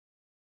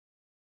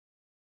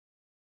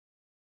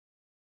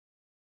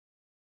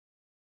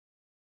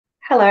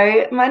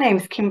Hello, my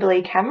name's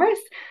Kimberly Camrus.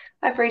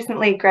 I've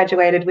recently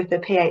graduated with a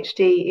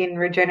PhD in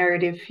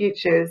regenerative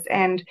futures,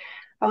 and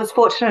I was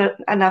fortunate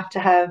enough to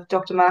have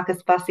Dr.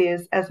 Marcus Bussey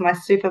as my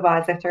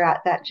supervisor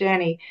throughout that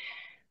journey.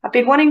 I've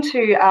been wanting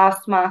to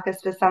ask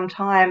Marcus for some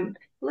time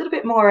a little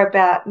bit more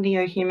about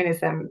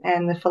neo-humanism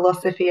and the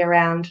philosophy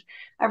around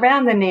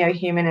the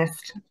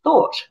neo-humanist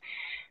thought.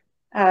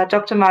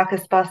 Dr.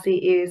 Marcus Bussey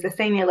is a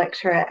senior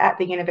lecturer at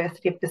the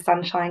University of the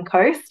Sunshine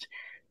Coast,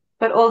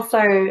 but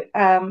also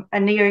a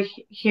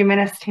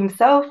neo-humanist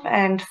himself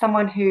and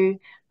someone who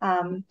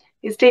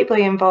is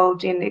deeply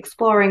involved in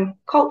exploring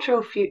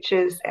cultural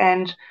futures,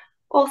 and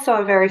also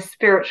a very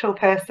spiritual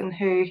person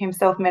who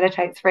himself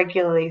meditates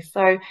regularly.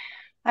 So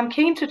I'm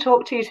keen to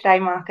talk to you today,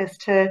 Marcus,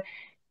 to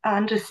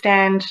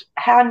understand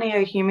how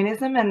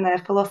neo-humanism and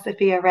the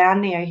philosophy around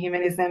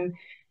neo-humanism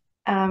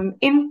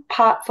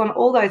imparts on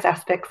all those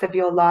aspects of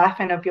your life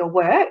and of your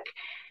work.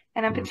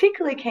 And I'm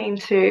particularly keen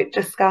to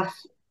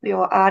discuss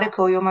your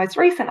article, your most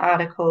recent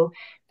article,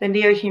 The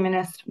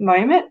Neo-Humanist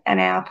Moment and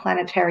Our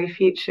Planetary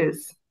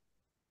Futures.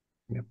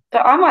 Yep. So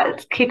I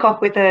might kick off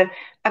with a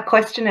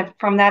question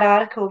from that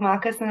article,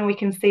 Marcus, and then we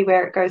can see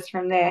where it goes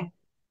from there.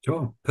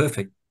 Sure,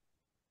 perfect.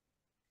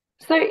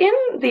 So in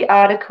the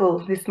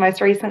article, this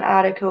most recent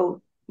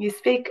article, you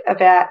speak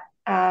about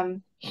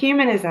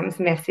humanism's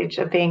message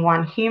of being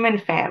one human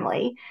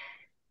family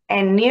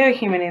and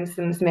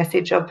neo-humanism's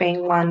message of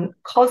being one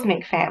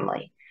cosmic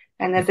family.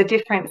 And there's Yep. a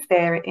difference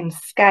there in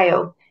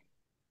scale.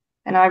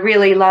 And I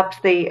really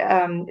loved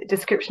the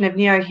description of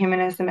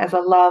neo-humanism as a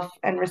love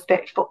and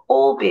respect for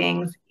all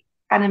beings,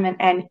 animate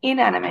and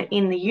inanimate,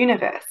 in the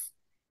universe.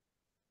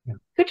 Yep.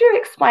 Could you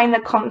explain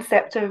the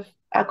concept of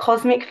a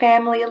cosmic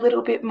family a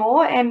little bit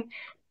more? And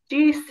do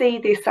you see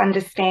this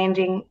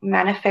understanding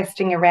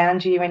manifesting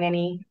around you in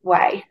any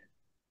way?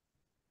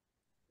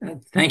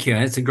 Thank you.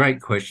 It's a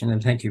great question,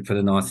 and thank you for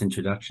the nice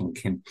introduction,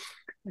 Kim.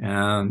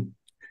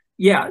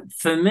 Yeah,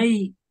 for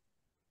me,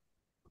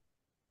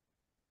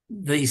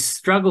 the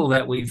struggle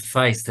that we've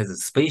faced as a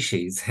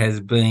species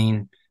has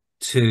been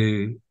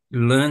to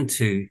learn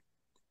to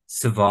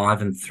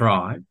survive and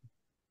thrive,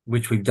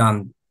 which we've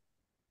done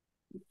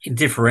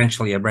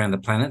differentially around the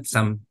planet,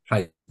 some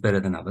places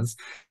better than others.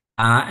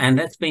 And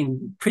that's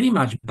been pretty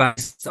much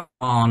based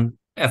on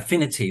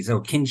affinities or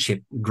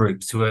kinship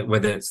groups,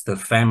 whether it's the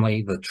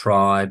family, the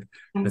tribe,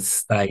 the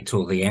state,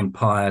 or the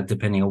empire,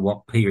 depending on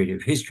what period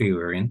of history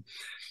we're in.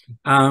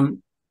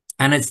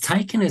 And it's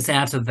taken us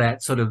out of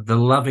that sort of the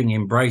loving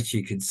embrace,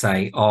 you could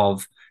say,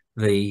 of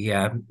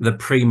the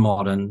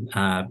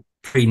pre-modern,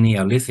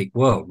 pre-Neolithic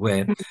world,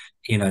 where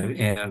you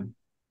know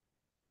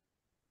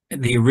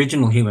the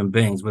original human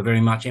beings were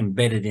very much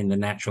embedded in the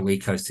natural Yeah,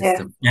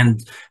 ecosystem,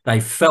 and they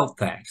felt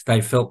that.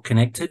 They felt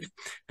connected.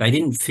 They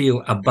didn't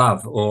feel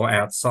above or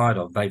outside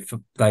of.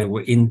 They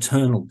were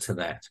internal to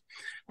that,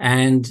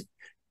 and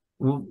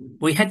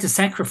we had to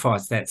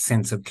sacrifice that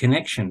sense of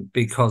connection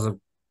because of,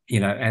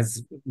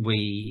 as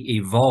we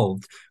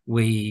evolved,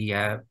 we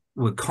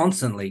were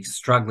constantly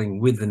struggling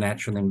with the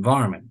natural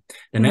environment.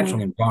 The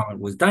natural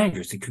environment was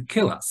dangerous. It could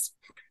kill us.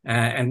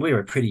 And we're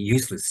a pretty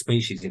useless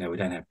species. We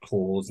don't have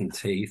claws and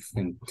teeth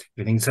and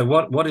everything. So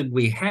what did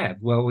we have?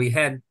 Well, we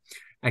had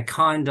a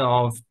kind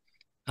of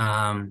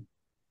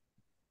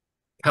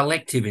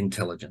collective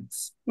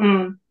intelligence.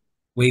 mm.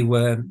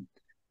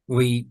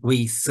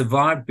 We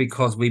survived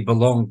because we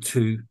belonged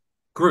to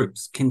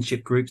groups,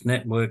 kinship groups,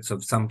 networks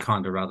of some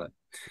kind or other.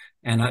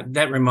 And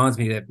that reminds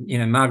me that,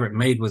 Margaret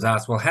Mead was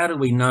asked, well, how do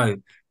we know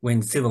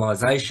when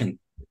civilization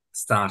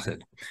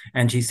started?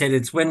 And she said,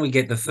 it's when we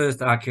get the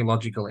first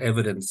archaeological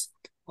evidence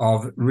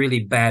of really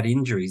bad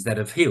injuries that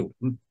have healed,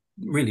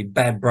 really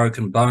bad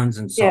broken bones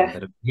and so on Yeah,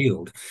 that have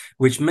healed,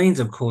 which means,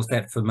 of course,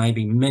 that for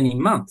maybe many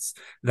months,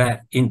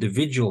 that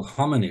individual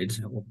hominid,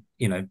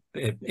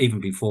 even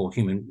before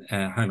human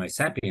Homo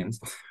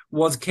sapiens,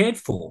 was cared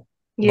for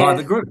by yes,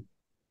 the group.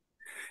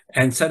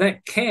 And so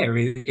that care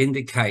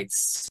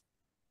indicates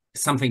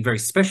something very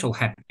special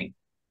happening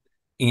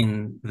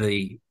in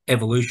the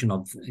evolution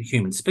of the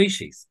human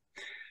species.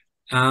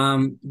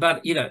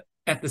 But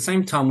at the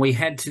same time, we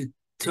had to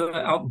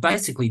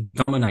basically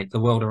dominate the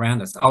world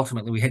around us.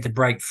 Ultimately, we had to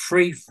break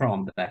free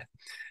from that.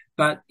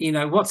 But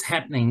what's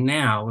happening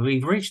now?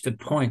 We've reached a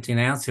point in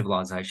our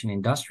civilization,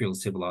 industrial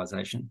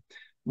civilization,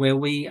 where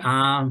we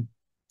are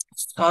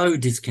so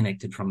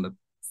disconnected from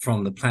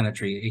the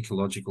planetary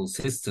ecological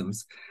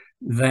systems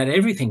that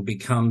everything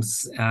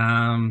becomes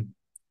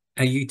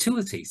a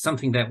utility,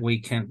 something that we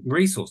can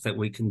resource, that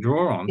we can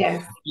draw on.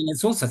 yes, And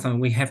it's also something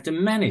we have to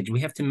manage.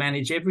 We have to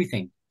manage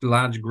everything,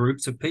 large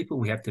groups of people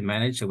we have to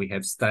manage. So we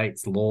have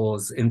states,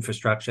 laws,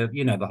 infrastructure,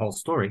 the whole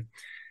story.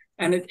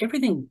 And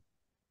everything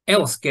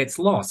else gets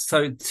lost.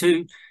 So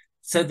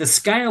the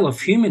scale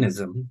of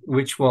humanism,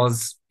 which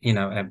was,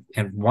 a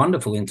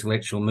wonderful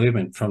intellectual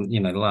movement from, the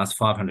last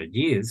 500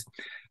 years,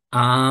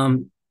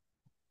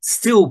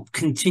 still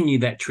continue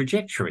that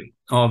trajectory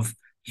of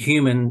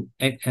human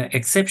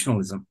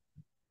exceptionalism.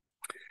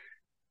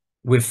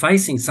 We're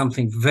facing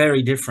something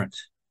very different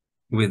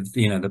with,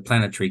 the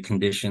planetary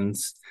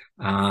conditions.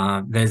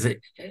 There's a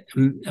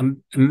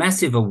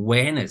massive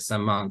awareness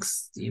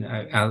amongst,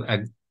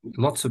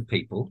 lots of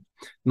people,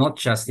 not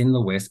just in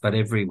the West, but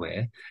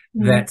everywhere,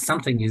 that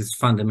something is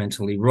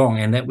fundamentally wrong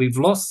and that we've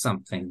lost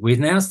something. We're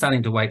now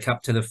starting to wake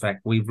up to the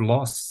fact we've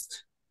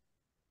lost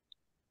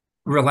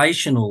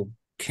relational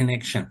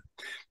connection.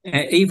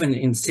 Even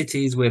in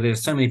cities where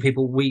there's so many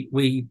people,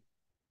 we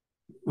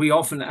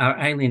often are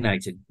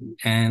alienated,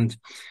 and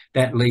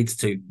that leads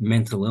to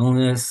mental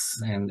illness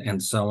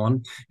and so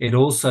on. It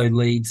also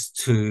leads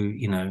to,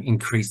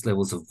 increased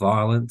levels of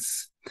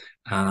violence.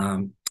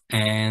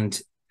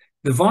 And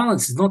the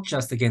violence is not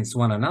just against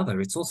one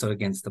another, it's also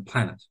against the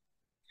planet.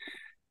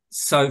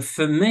 So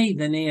for me,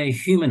 the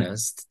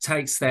neo-humanist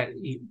takes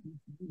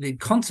the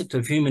concept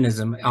of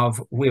humanism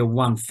of we're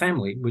one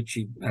family, which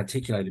you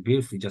articulated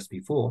beautifully just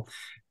before.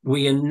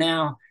 We are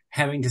now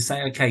having to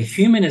say, okay,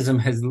 humanism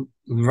has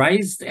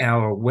raised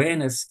our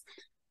awareness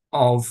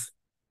of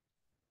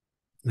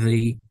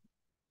the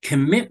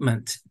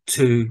commitment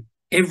to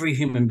every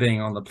human being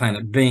on the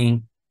planet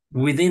being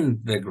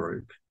within the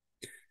group.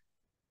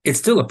 It's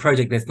still a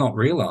project that's not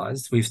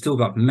realized. We've still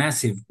got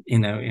massive,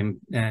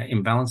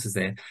 imbalances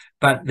there.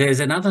 But there's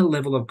another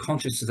level of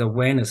consciousness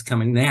awareness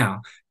coming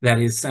now that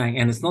is saying,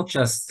 and it's not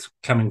just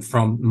coming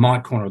from my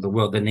corner of the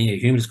world, the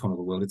neo-humanist corner of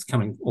the world, it's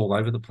coming all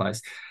over the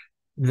place,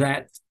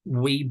 that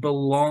we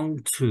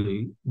belong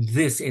to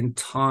this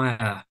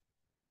entire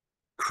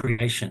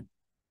creation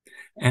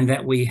and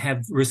that we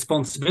have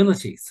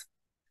responsibilities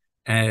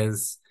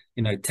as,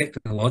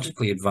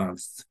 technologically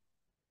advanced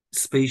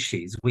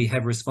species. We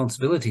have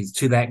responsibilities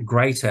to that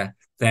greater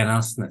than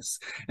usness.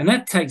 And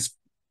that takes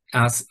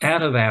us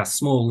out of our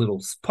small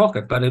little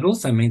pocket, but it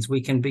also means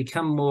we can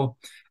become more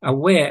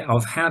aware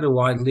of how do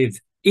I live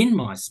in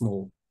my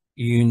small,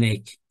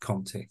 unique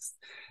context.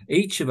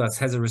 Each of us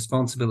has a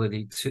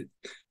responsibility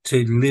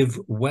to live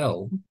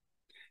well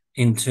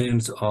in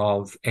terms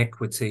of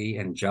equity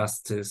and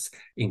justice,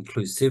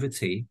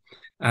 inclusivity,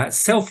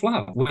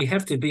 self-love. We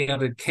have to be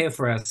able to care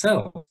for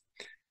ourselves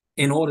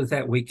in order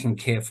that we can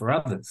care for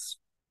others.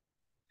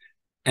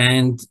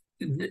 And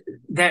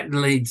that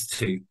leads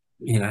to,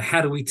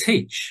 how do we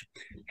teach?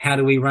 How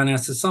do we run our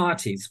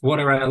societies? What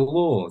are our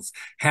laws?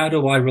 How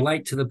do I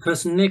relate to the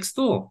person next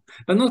door?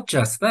 But not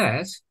just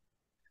that.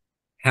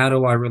 How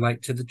do I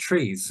relate to the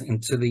trees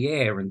and to the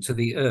air and to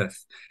the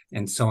earth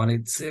and so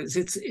on?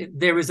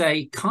 There is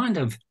a kind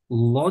of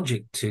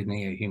logic to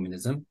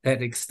neo-humanism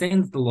that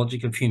extends the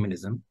logic of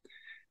humanism,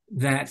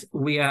 that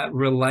we are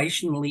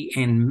relationally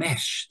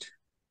enmeshed.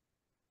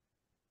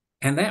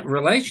 And that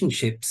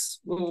relationships,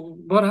 well,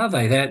 what are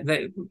they?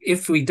 That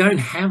if we don't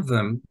have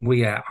them,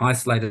 we are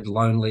isolated,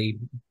 lonely,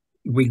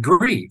 we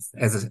grieve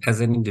as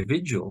an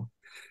individual.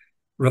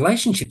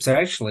 Relationships are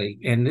actually,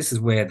 and this is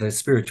where the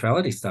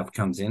spirituality stuff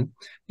comes in,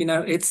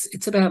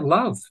 it's about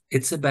love.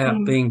 It's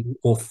about being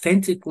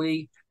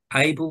authentically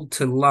able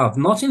to love,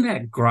 not in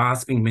that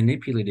grasping,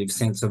 manipulative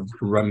sense of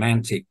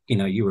romantic,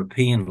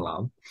 European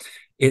love.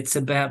 It's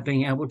about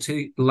being able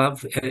to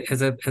love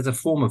as a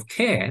form of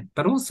care,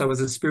 but also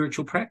as a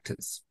spiritual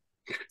practice.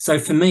 So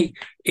for me,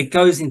 it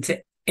goes into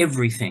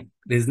everything.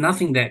 There's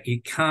nothing that you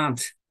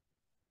can't,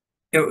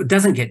 it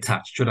doesn't get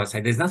touched, should I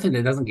say. There's nothing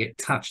that doesn't get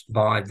touched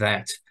by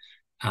that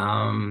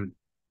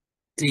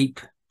deep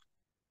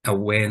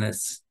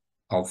awareness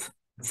of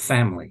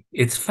family.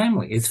 It's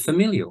family, it's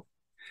familial.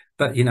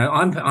 But,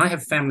 I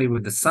have family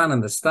with the sun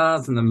and the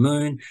stars and the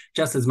moon,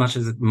 just as much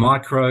as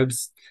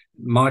microbes,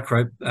 what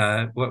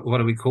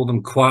do we call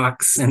them?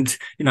 Quarks, and,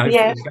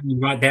 going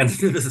right down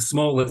to the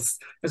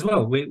smallest as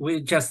well. We're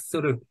just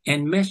sort of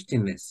enmeshed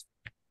in this.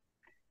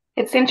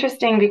 It's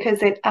interesting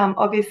because it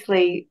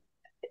obviously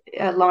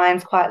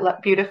aligns quite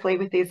beautifully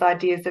with these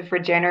ideas of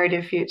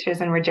regenerative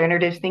futures and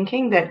regenerative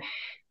thinking, that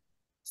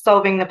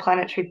solving the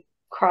planetary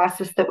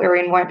crisis that we're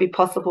in won't be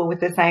possible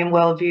with the same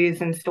worldviews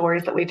and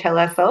stories that we tell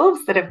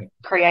ourselves that have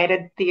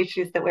created the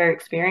issues that we're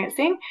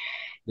experiencing.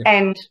 Yep.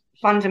 And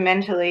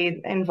fundamentally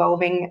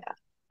involving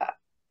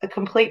a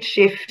complete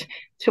shift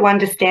to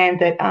understand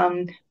that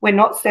we're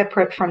not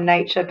separate from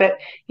nature, but,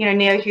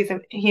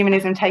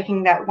 neo-humanism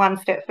taking that one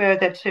step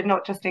further to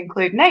not just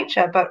include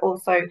nature, but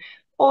also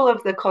all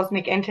of the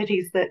cosmic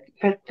entities that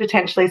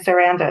potentially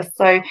surround us.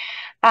 So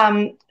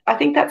I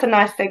think that's a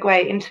nice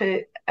segue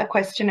into a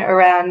question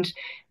around,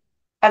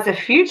 as a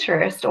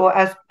futurist or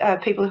as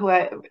people who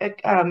are,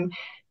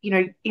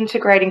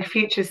 integrating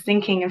futures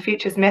thinking and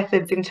futures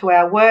methods into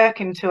our work,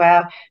 into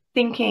our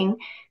thinking,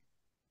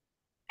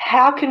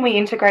 how can we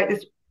integrate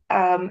this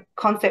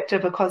concept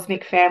of a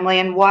cosmic family,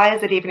 and why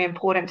is it even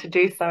important to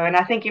do so? And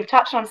I think you've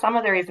touched on some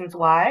of the reasons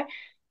why,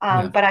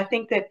 but I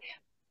think that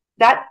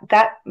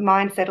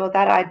mindset or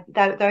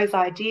those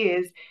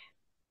ideas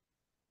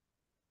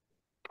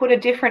put a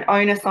different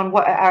onus on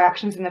what our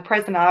actions in the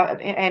present are,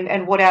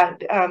 and what our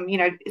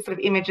sort of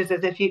images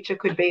of the future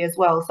could be as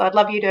well. So I'd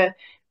love you to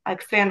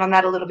expand on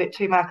that a little bit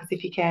too, Marcus,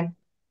 if you can.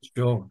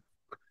 Sure.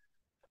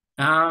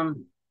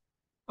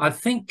 I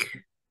think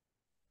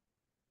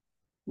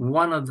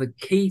one of the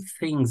key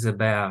things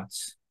about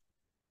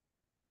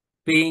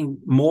being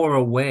more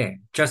aware,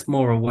 just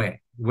more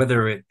aware,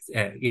 whether it's,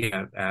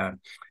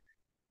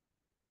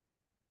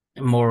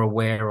 more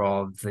aware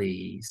of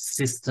the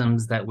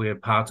systems that we're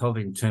part of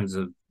in terms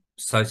of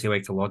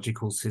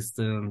socio-ecological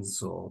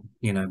systems or,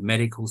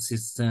 medical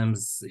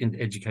systems, in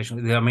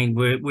education. I mean,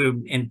 we're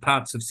in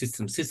parts of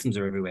systems. Systems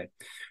are everywhere.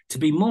 To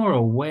be more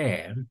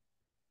aware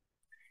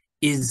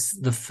is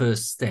the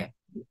first step.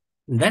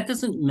 That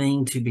doesn't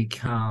mean to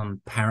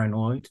become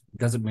paranoid. It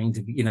doesn't mean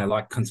to be,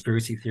 like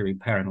conspiracy theory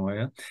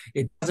paranoia.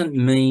 It doesn't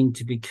mean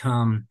to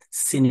become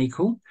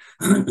cynical.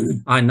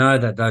 I know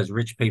that those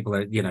rich people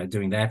are,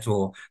 doing that,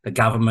 or the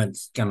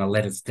government's going to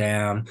let us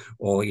down,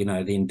 or,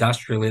 the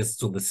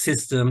industrialists or the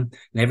system,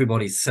 and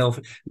everybody's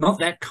selfish. Not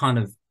that kind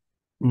of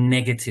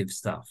negative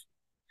stuff.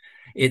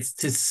 It's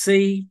to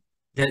see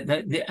that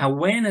the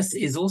awareness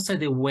is also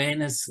the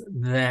awareness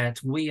that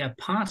we are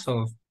part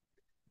of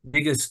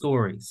bigger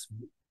stories,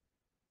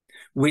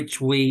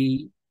 which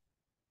we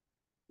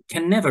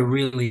can never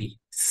really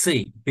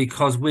see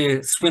because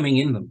we're swimming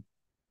in them.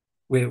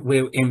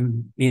 We're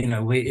in,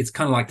 it's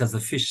kind of like, does the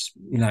fish,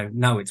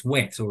 know it's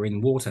wet or in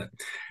water?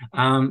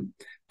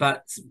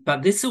 But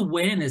this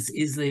awareness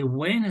is the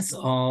awareness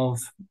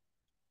of,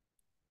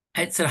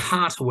 it's a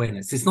heart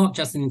awareness. It's not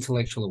just an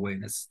intellectual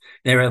awareness.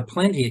 There are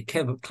plenty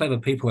of clever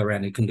people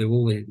around who can do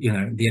all the,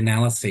 the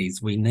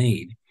analyses we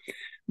need,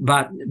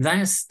 but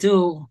they're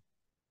still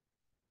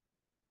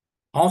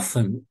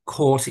often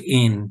caught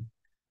in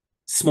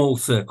small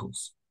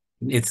circles.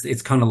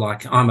 It's kind of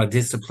like, I'm a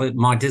discipline.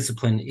 My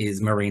discipline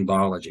is marine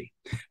biology,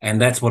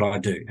 and that's what I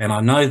do. And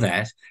I know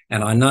that,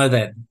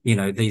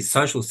 these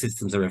social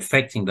systems are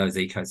affecting those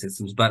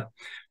ecosystems, but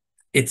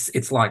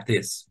it's like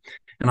this.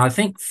 And I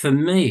think for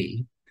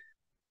me,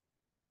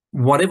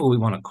 whatever we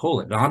want to call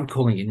it, I'm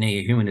calling it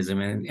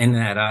neo-humanism. And in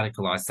that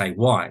article, I say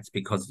why. It's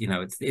because,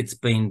 it's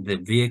been the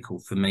vehicle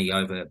for me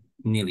over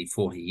nearly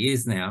 40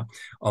 years now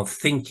of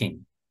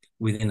thinking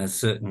within a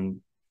certain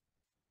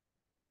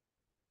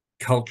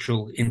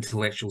cultural,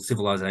 intellectual,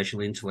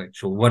 civilizational,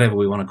 intellectual, whatever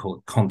we want to call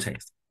it,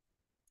 context.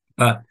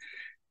 But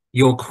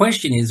your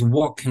question is,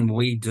 what can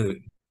we do?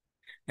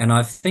 And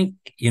I think,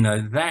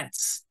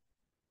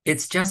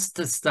 it's just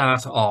to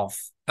start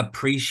off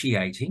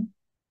appreciating.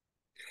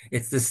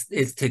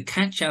 It's to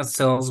catch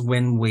ourselves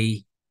when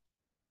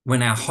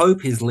our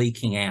hope is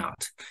leaking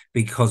out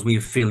because we're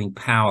feeling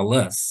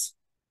powerless.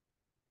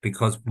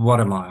 Because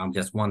what am I? I'm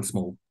just one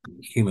small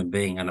human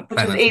being on a Which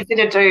is planet. easy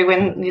to do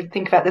when you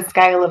think about the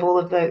scale of all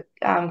of the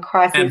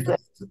crises that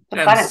the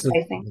planet's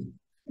facing.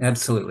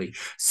 Absolutely.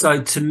 So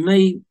to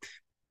me,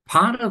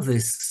 part of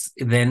this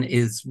then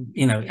is,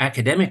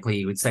 academically,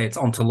 you would say it's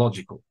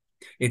ontological.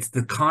 It's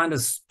the kind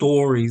of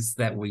stories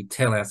that we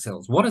tell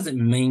ourselves. What does it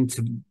mean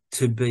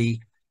to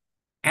be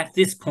at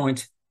this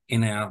point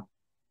in our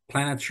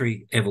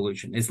planetary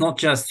evolution? It's not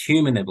just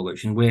human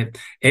evolution where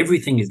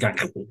everything is going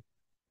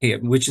here,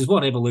 which is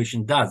what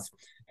evolution does.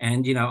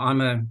 And,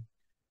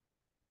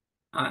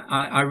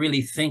 I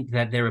really think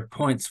that there are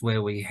points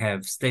where we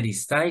have steady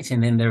state,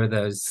 and then there are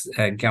those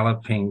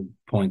galloping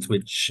points,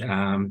 which,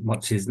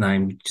 what's his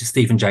name?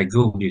 Stephen Jay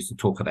Gould used to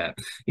talk about,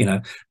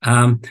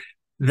 and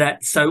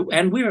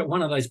we're at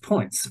one of those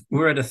points.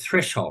 We're at a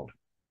threshold.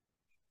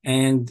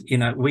 And,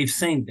 we've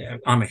seen,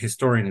 I'm a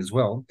historian as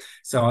well,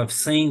 so I've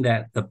seen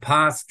that the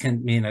past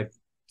can,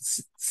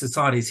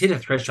 societies hit a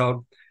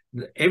threshold,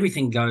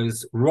 everything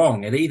goes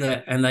wrong. They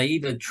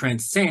either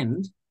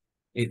transcend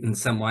it in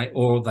some way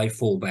or they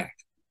fall back.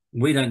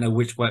 We don't know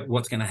which way,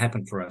 what's going to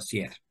happen for us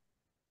yet.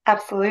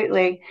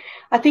 Absolutely.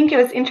 I think it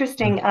was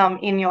interesting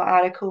in your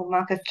article,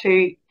 Marcus,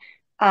 too,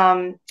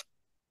 there's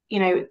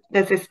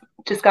this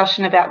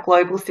discussion about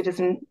global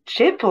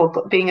citizenship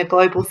or being a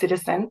global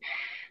citizen.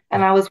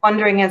 And I was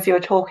wondering, as you're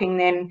talking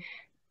then,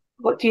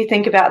 what do you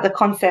think about the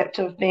concept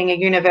of being a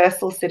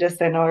universal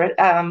citizen, or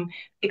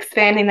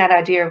expanding that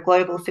idea of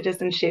global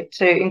citizenship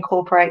to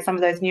incorporate some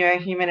of those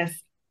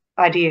neo-humanist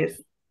ideas?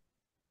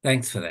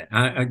 Thanks for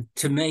that.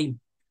 To me,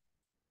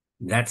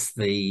 that's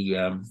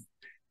the,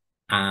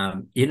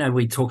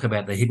 we talk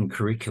about the hidden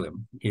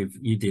curriculum. If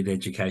you did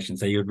education,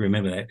 so you'd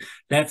remember that.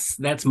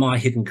 That's my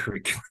hidden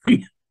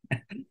curriculum,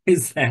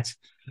 is that,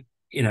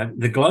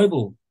 the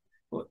global,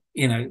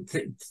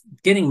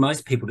 getting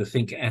most people to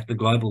think at the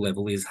global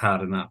level is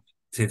hard enough.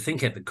 To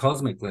think at the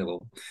cosmic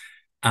level,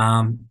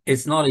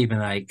 it's not even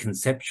a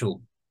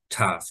conceptual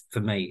task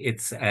for me.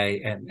 It's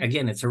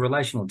it's a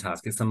relational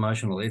task. It's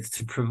emotional. It's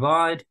to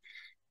provide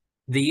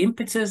the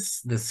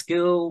impetus, the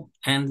skill,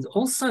 and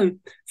also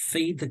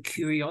feed the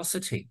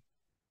curiosity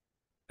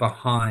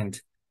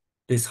behind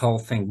this whole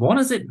thing. What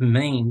does it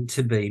mean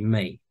to be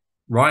me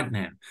right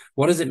now?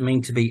 What does it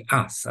mean to be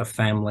us, a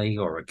family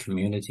or a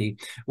community?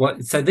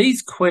 So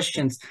these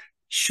questions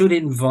should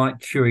invite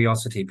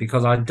curiosity,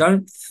 because I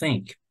don't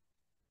think,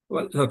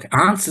 well, look,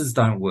 answers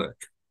don't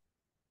work.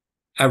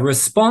 A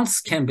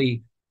response can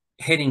be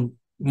heading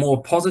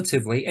more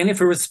positively. And if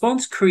a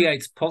response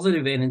creates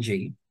positive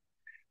energy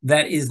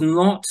that is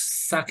not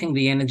sucking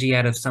the energy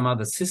out of some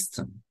other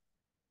system,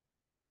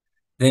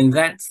 then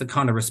that's the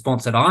kind of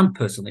response that I'm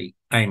personally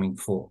aiming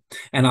for.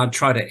 And I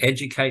try to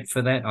educate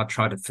for that. I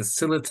try to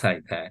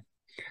facilitate that.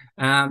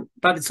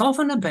 But it's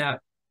often about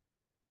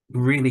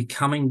really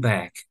coming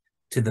back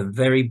to the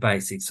very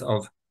basics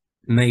of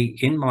me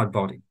in my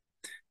body,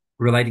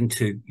 relating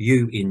to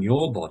you in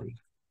your body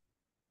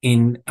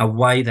in a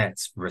way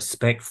that's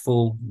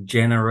respectful,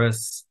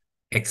 generous,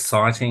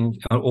 exciting,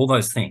 all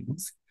those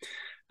things.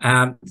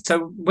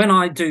 So when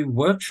I do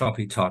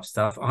workshopy type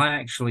stuff, I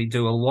actually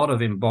do a lot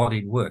of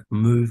embodied work,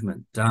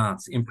 movement,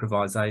 dance,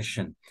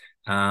 improvisation,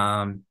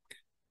 playing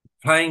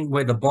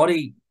where the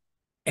body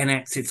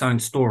enacts its own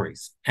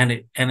stories and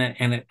it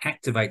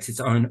activates its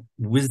own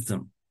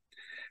wisdom.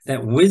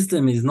 That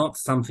wisdom is not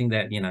something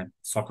that,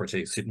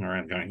 Socrates sitting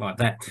around going like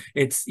that.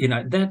 It's,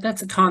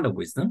 that's a kind of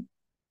wisdom,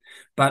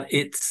 but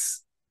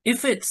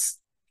if it's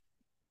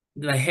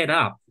the head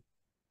up,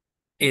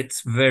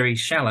 it's very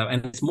shallow,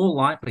 and it's more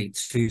likely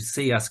to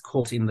see us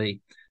caught in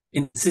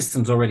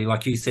systems already.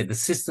 Like you said, the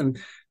system,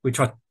 we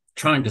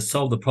trying to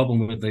solve the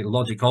problem with the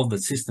logic of the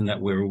system that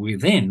we're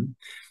within,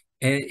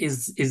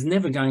 is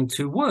never going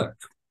to work.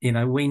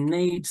 We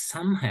need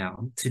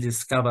somehow to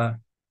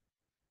discover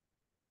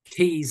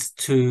keys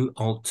to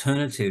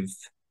alternative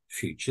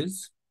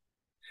futures,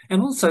 and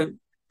also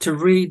to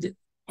read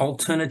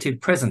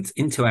alternative presence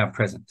into our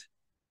present.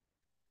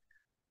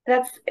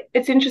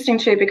 It's interesting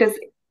too, because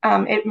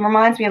it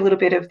reminds me a little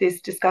bit of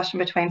this discussion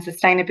between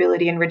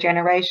sustainability and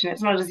regeneration.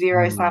 It's not a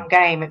zero-sum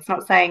game. It's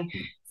not saying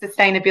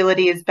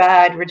sustainability is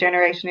bad,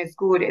 regeneration is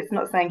good. It's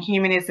not saying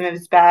humanism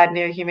is bad,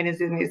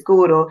 neohumanism is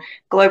good, or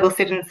global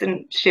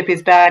citizenship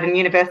is bad and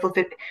universal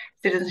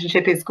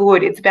citizenship is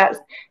good. It's about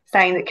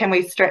saying that can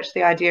we stretch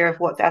the idea of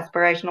what's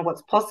aspirational,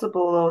 what's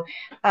possible,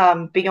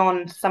 or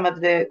beyond some of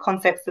the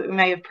concepts that we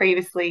may have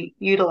previously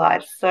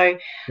utilised. So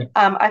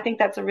I think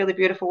that's a really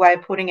beautiful way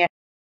of putting it.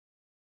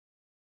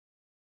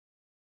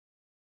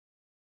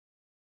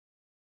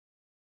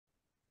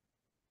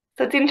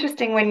 So it's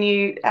interesting when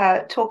you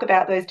talk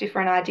about those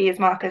different ideas,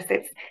 Marcus.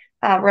 It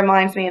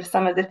reminds me of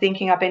some of the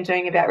thinking I've been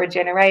doing about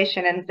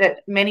regeneration, and that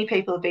many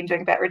people have been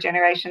doing about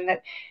regeneration,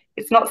 that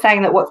it's not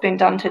saying that what's been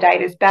done to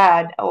date is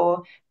bad,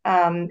 or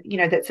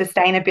that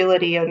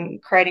sustainability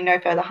and creating no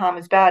further harm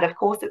is bad. Of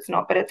course it's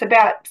not, but it's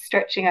about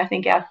stretching, I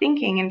think, our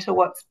thinking into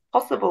what's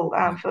possible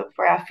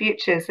for our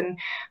futures. And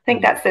I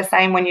think that's the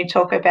same when you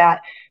talk about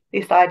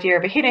this idea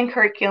of a hidden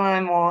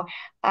curriculum, or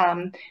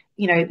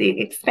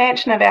the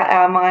expansion of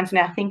our minds and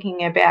our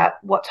thinking about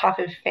what type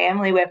of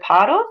family we're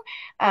part of.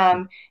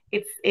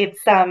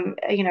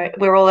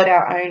 We're all at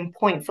our own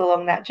points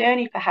along that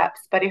journey,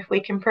 perhaps, but if we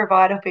can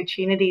provide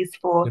opportunities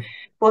for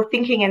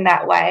thinking in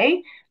that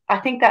way, I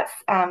think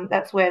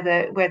that's where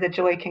the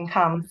joy can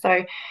come.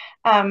 So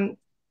I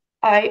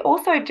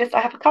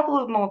have a couple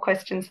of more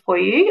questions for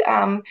you.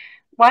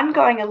 One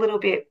going a little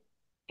bit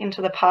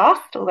into the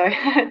past, although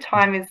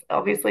time is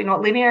obviously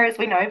not linear, as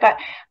we know, but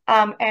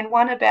and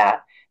one about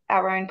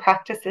our own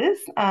practices,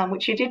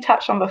 which you did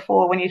touch on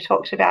before when you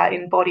talked about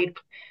embodied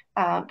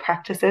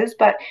practices.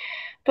 But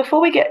before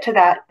we get to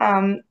that,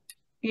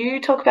 you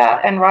talk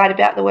about and write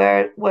about the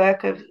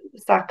work of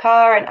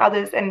Sarkar and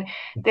others, and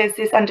there's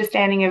this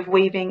understanding of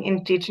weaving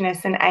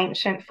Indigenous and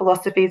ancient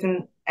philosophies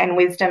and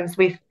wisdoms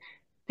with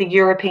the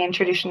European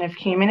tradition of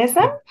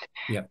humanism.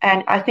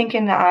 And I think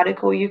in the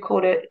article you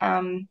called it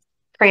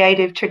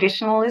creative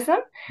traditionalism.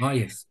 Oh,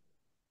 yes.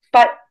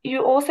 But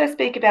you also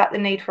speak about the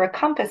need for a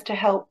compass to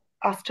help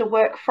us to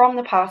work from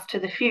the past to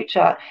the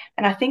future.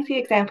 And I think the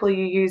example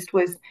you used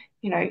was,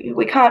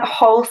 we can't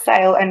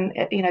wholesale, and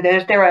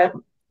there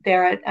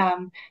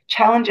are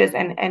challenges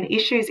and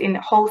issues in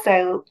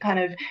wholesale kind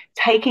of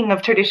taking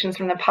of traditions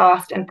from the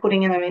past and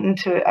putting them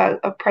into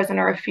a present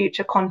or a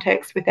future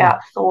context without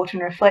thought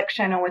and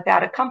reflection, or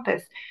without a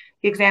compass.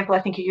 The example I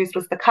think you used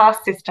was the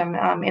caste system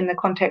in the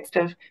context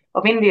of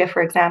India,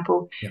 for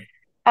example.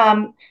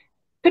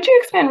 Could you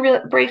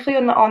expand briefly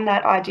on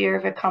that idea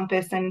of a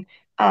compass and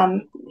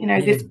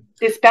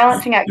this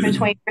balancing act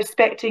between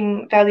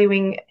respecting,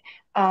 valuing,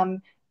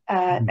 and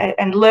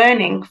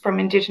learning from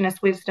Indigenous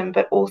wisdom,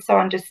 but also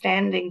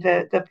understanding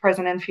the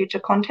present and future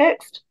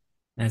context?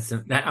 That's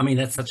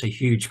such a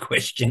huge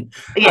question.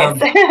 Yes.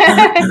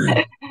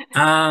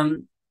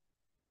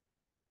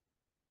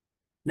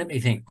 Let me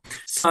think.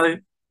 So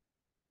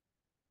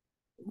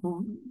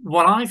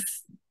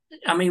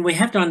we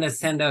have to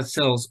understand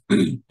ourselves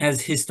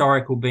as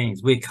historical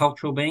beings. We're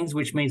cultural beings,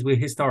 which means we're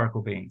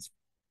historical beings.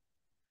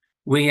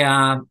 We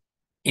are,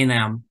 in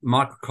our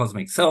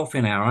microcosmic self,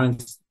 in our own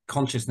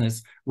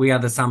consciousness, we are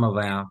the sum of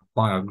our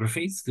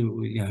biographies,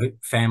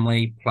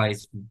 family,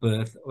 place,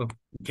 birth,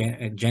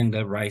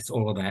 gender, race,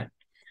 all of that.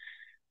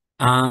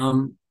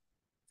 And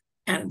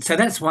so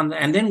that's one.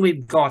 And then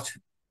we've got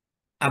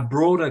a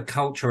broader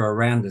culture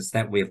around us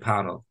that we're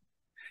part of.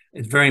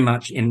 It's very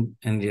much in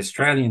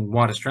the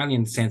white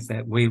Australian sense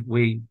that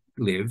we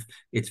live.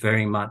 It's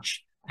very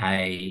much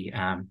a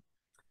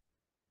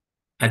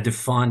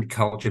defined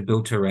culture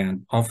built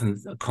around often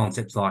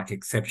concepts like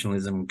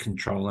exceptionalism,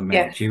 control, and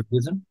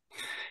managerialism.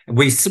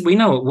 We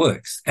know it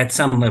works. At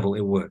some level,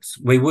 it works.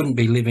 We wouldn't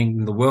be living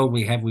in the world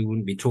we have. We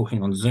wouldn't be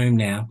talking on Zoom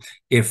now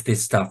if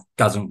this stuff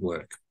doesn't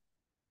work.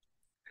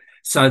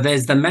 So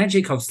there's the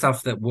magic of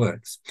stuff that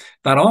works.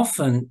 But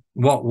often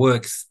what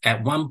works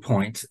at one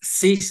point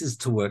ceases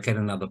to work at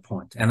another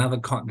point.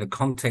 The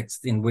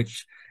context in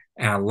which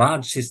our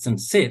large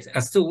systems sit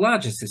are still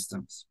larger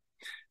systems.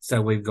 So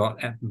we've got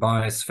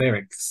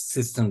biospheric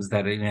systems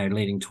that are,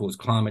 leading towards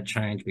climate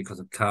change because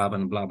of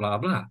carbon, blah, blah,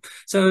 blah.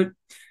 So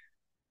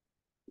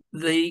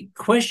the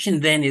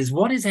question then is,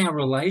 what is our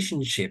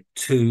relationship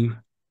to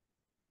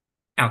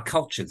our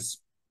cultures?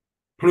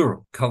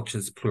 Plural,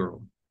 cultures,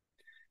 plural.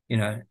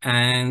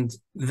 And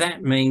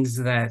that means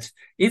that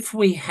if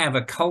we have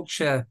a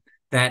culture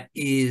that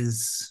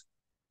is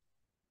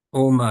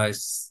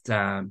almost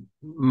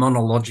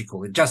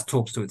monological, it just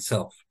talks to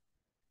itself,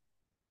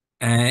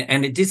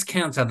 and it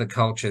discounts other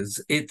cultures,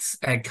 it's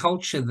a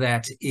culture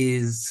that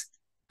is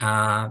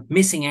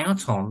missing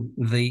out on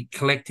the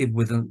collective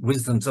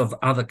wisdoms of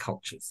other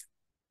cultures.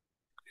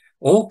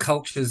 All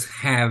cultures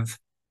have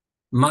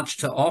much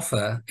to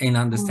offer in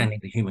understanding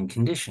the human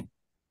condition.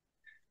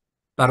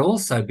 But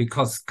also,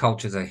 because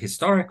cultures are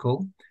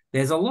historical,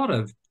 there's a lot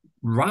of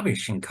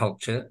rubbish in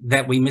culture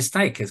that we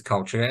mistake as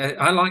culture.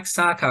 I like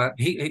Sarkar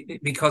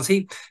because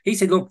he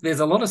said, look,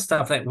 there's a lot of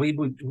stuff that we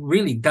would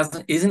really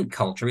isn't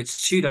culture. It's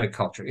pseudo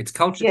culture. It's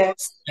culture.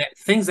 Yes.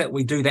 Things that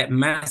we do that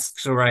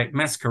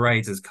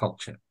masquerades as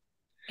culture.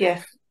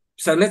 Yes.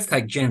 So let's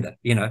take gender.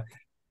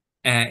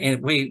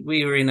 And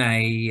we are in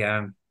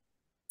a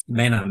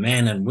men are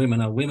men and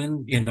women are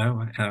women.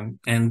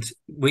 And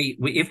we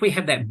if we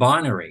have that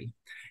binary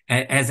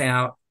as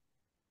our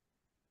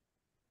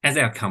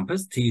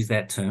compass, to use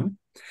that term,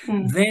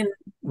 then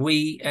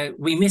we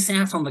miss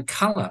out on the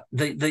color,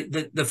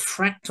 the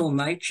fractal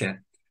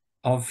nature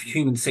of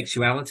human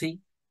sexuality,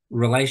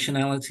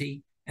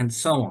 relationality, and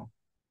so on.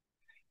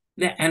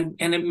 And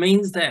it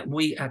means that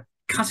we are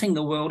cutting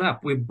the world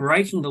up. We're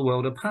breaking the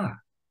world apart.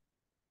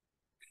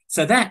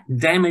 So that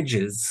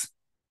damages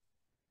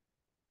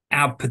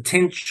our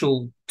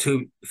potential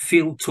to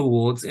feel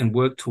towards and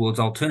work towards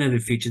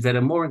alternative futures that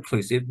are more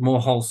inclusive, more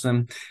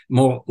wholesome,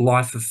 more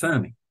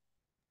life-affirming.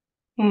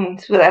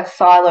 So that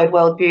siloed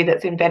worldview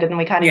that's embedded, and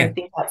we can't even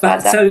think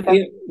outside that. So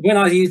when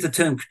I use the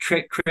term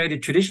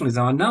creative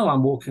traditionalism, I know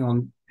I'm walking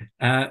on,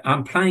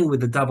 I'm playing with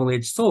the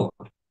double-edged sword.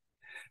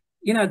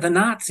 The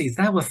Nazis,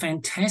 they were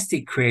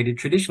fantastic creative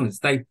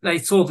traditionalists. They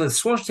saw the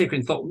swastika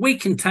and thought, we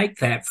can take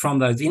that from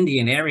those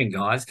Indian Aryan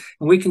guys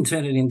and we can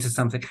turn it into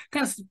something.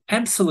 That's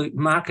absolute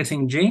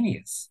marketing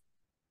genius.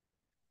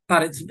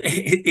 But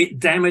it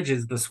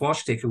damages the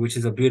swastika, which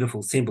is a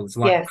beautiful symbol. It's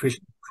like a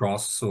Christian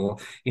cross or,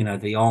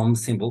 the Om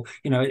symbol.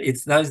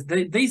 It's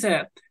these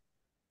are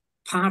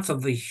parts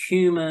of the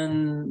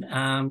human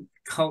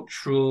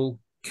cultural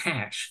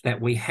cache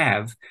that we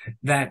have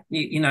that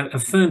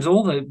affirms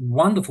all the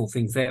wonderful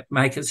things that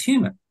make us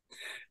human,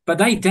 but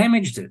they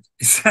damaged it.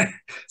 So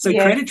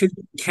credit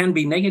can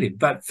be negative,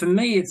 but for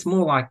me it's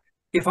more like,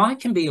 if I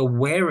can be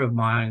aware of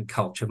my own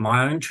culture,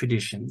 my own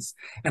traditions,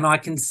 and I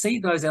can see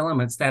those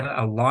elements that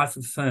are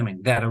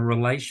life-affirming, that are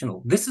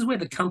relational, this is where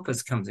the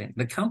compass comes in.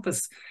 The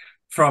compass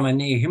from a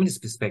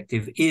neo-humanist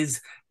perspective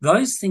is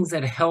those things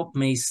that help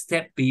me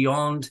step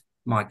beyond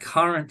my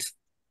current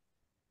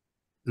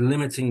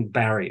limiting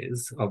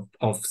barriers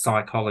of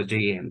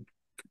psychology and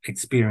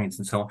experience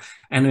and so on,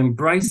 and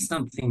embrace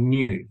something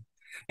new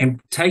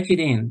and take it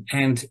in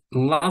and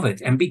love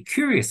it and be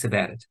curious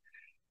about it.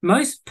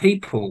 Most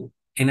people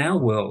in our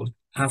world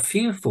are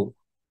fearful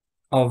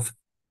of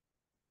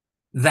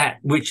that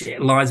which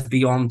lies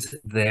beyond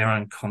their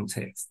own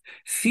context.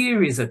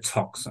 Fear is a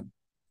toxin,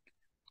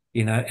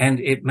 and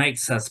it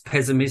makes us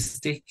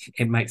pessimistic.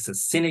 It makes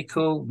us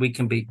cynical. We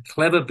can be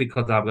clever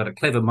because I've got a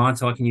clever mind,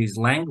 so I can use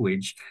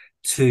language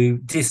to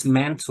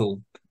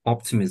dismantle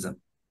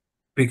optimism,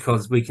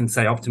 because we can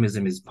say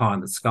optimism is pie in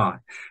the sky.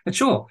 But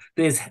sure,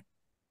 there's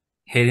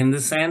head in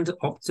the sand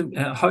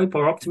hope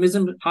or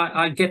optimism.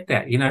 I get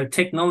that.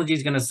 Technology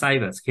is going to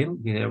save us,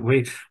 Kim.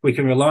 We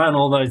can rely on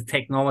all those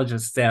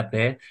technologists out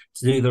there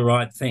to do the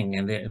right thing,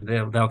 and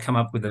they'll come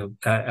up with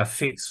a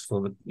fix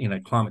for the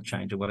climate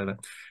change or whatever.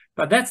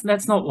 But that's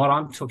not what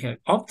I'm talking about.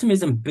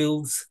 Optimism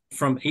builds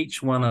from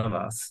each one of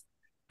us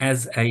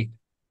as a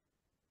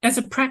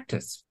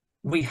practice.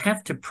 We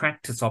have to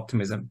practice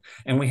optimism,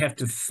 and we have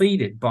to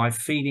feed it by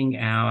feeding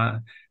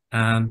our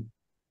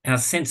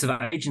sense of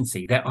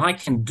agency, that I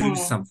can do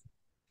something.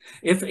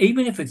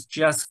 Even if it's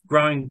just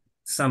growing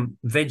some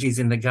veggies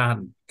in the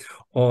garden,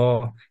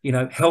 or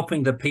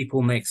helping the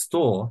people next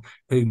door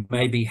who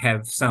maybe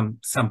have some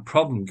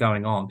problem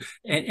going on.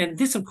 And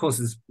this, of course,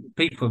 is,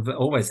 people have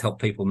always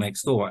helped people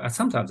next door.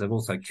 Sometimes they've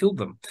also killed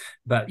them.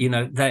 But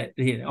that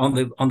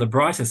on the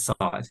brighter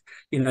side,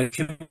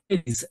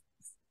 communities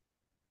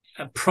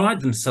pride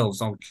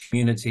themselves on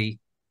community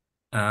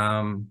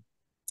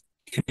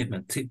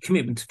commitment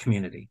to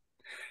community.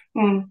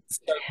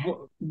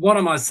 So what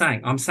am I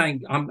saying? I'm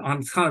saying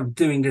I'm kind of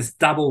doing this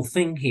double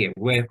thing here,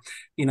 where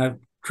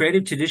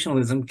creative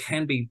traditionalism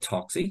can be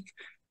toxic,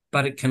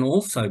 but it can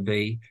also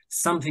be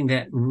something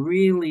that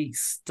really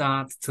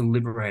starts to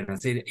liberate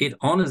us. It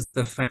honors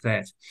the fact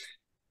that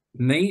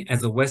me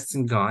as a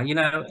Western guy,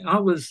 I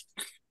was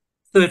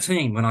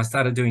 13 when I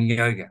started doing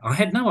yoga. I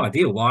had no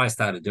idea why I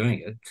started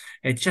doing it.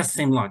 It just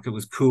seemed like it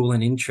was cool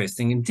and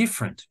interesting and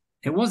different.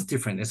 It was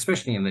different,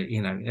 especially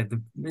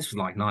this was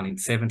like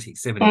 1970,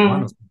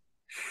 71 or something.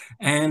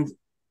 And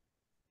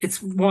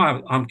it's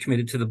why I'm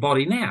committed to the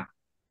body now.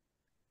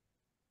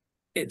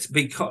 It's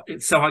because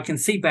so I can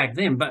see back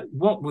then, but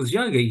what was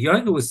yoga?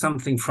 Yoga was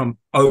something from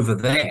over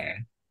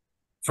there,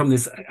 from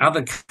this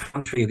other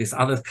country, this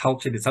other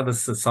culture, this other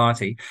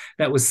society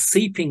that was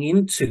seeping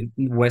into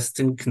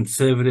Western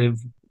conservative.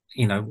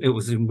 It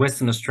was in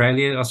Western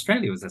Australia.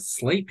 Australia was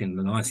asleep in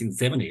the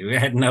 1970s. We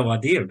had no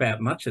idea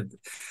about much of the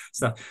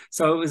stuff.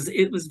 So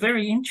it was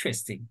very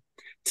interesting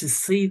to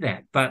see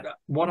that. But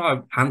what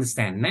I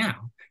understand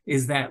now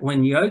is that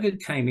when yoga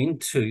came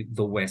into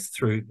the West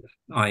through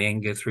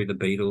Iyengar, through the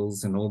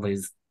Beatles and all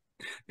these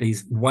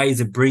ways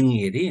of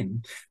bringing it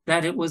in,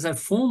 that it was a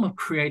form of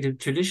creative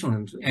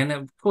traditionalism. And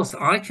of course,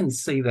 I can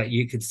see that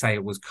you could say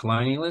it was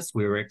colonialist.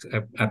 We were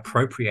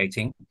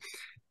appropriating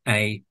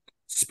a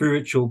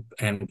spiritual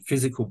and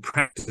physical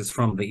practice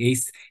from the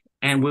East,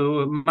 and we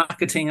were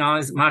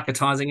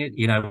marketizing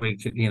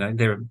it,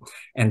 there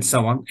and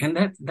so on.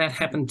 And that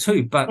happened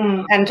too. But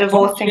and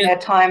divorcing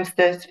at times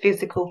the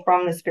physical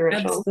from the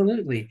spiritual.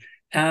 Absolutely.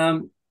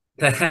 The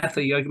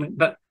hatha yoga,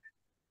 but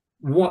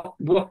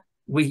what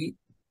we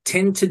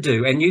tend to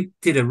do, and you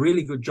did a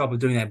really good job of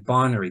doing that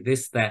binary,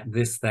 this, that,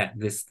 this, that,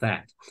 this,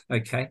 that.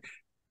 Okay.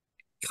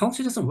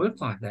 Culture doesn't work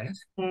like that.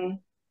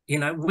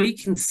 We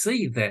can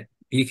see that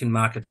you can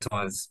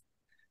marketize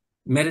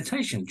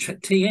meditation,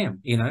 TM,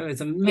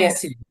 it's a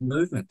massive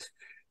movement.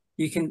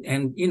 You can,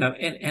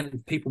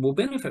 and people will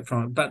benefit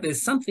from it, but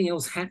there's something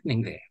else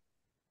happening there.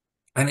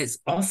 And it's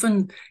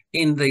often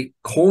in the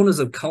corners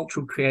of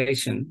cultural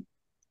creation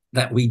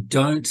that we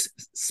don't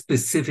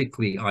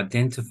specifically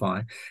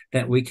identify,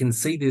 that we can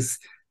see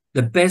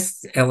the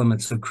best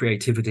elements of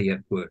creativity at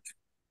work.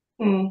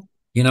 I'm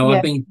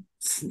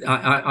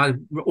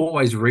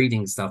always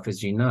reading stuff,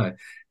 as you know,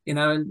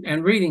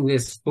 and reading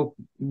this book,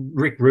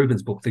 Rick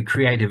Rubin's book, The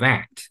Creative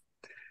Act.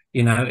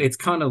 It's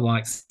kind of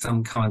like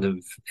some kind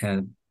of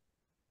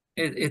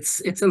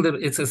it's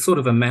a sort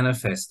of a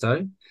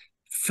manifesto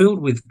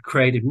filled with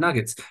creative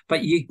nuggets,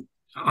 but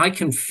I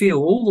can feel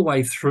all the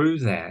way through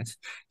that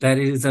it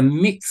is a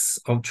mix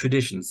of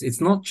traditions. It's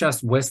not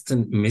just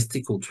Western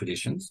mystical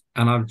traditions,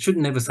 and I should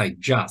never say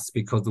just,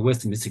 because the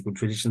Western mystical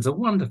traditions are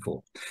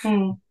wonderful,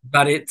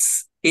 but it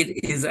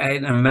is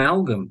an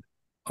amalgam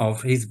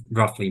of, he's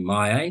roughly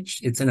my age,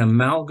 it's an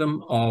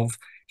amalgam of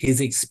his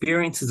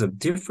experiences of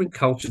different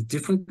cultures,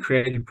 different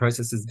creative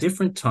processes,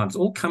 different times,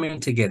 all coming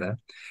together,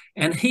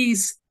 and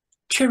he's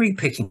cherry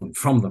picking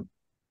from them.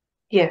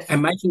 Yes.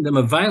 And making them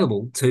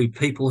available to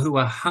people who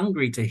are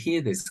hungry to hear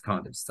this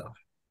kind of stuff.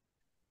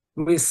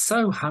 We're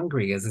so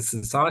hungry as a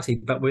society,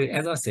 but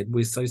as I said,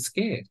 we're so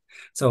scared.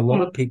 So a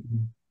lot of people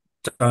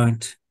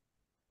don't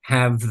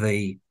have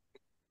the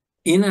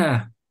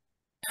inner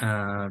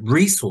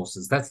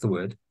resources, that's the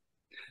word,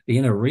 the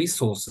inner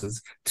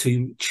resources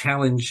to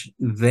challenge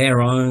their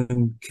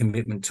own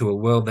commitment to a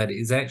world that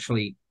is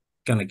actually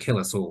going to kill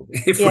us all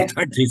if we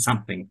don't do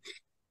something.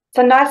 It's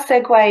a nice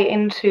segue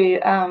into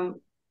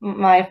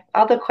my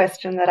other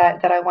question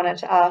that I wanted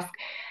to ask,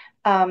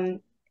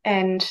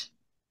 and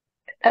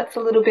that's a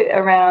little bit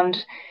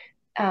around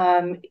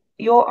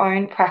your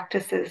own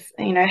practices.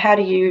 How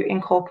do you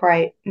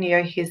incorporate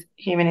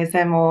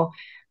neo-humanism or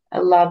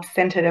a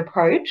love-centered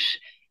approach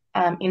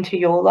into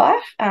your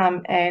life?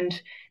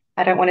 And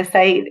I don't want to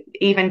say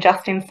even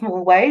just in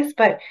small ways,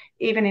 but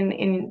even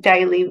in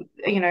daily,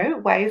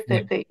 ways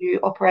that you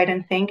operate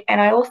and think.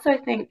 And I also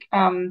think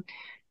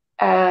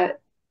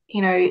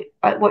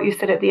what you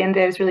said at the end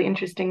there is really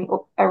interesting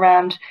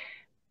around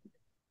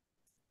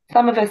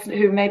some of us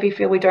who maybe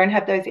feel we don't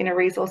have those inner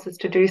resources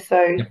to do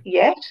so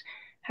yet.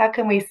 How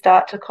can we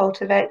start to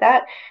cultivate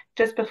that?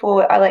 Just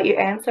before I let you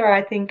answer,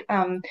 I think,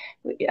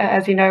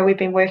 as you know, we've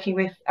been working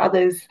with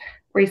others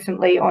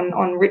recently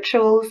on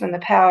rituals and the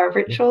power of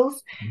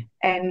rituals,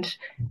 and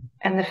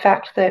the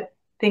fact that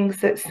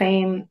things that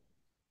seem,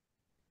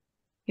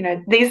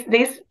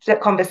 these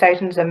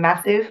conversations are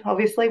massive.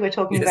 Obviously, we're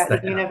talking about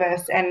the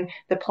universe and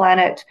the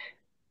planet,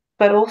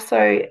 but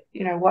also,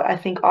 what I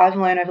think I've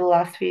learned over the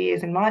last few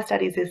years in my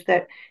studies is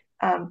that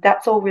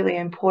that's all really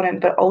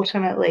important, but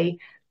ultimately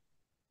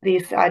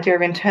this idea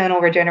of internal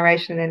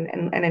regeneration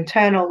and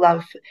internal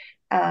love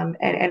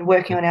and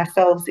working on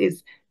ourselves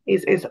is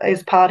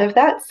part of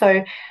that.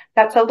 So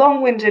that's a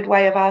long-winded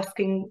way of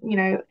asking,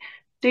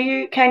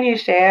 can you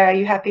share, are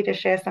you happy to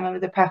share some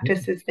of the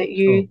practices that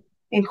you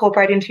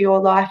incorporate into your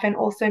life, and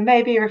also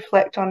maybe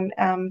reflect on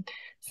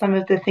some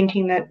of the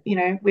thinking that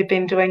we've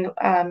been doing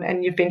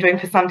and you've been doing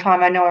for some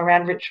time, I know,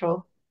 around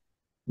ritual?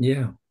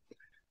 Yeah.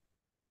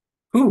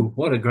 Ooh,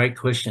 what a great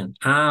question.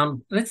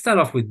 Let's start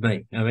off with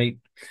me. I mean,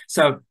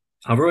 so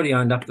I've already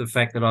owned up to the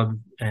fact that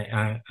I'm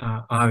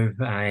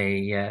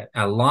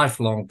a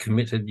lifelong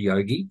committed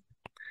yogi.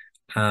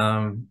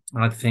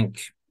 I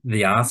think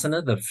the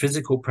asana, the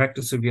physical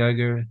practice of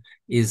yoga,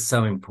 is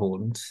so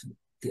important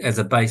as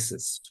a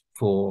basis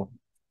for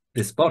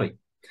this body.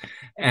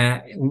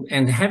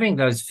 And having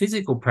those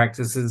physical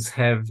practices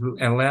have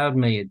allowed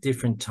me at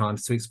different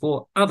times to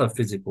explore other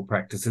physical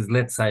practices,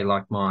 let's say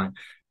like my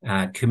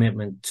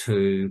commitment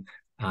to,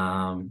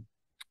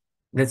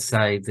 let's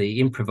say,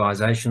 the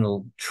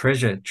improvisational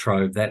treasure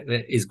trove that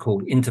is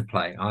called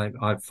interplay.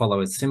 I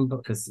follow a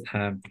symbol,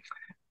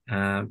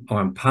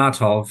 I'm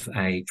part of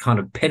a kind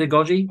of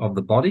pedagogy of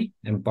the body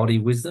and body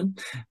wisdom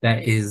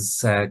that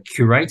is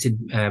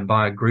curated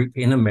by a group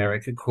in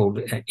America called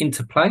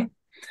Interplay.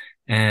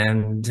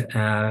 And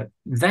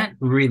that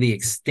really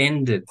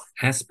extended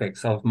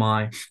aspects of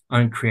my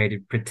own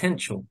creative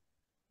potential.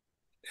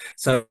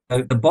 So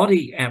the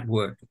body at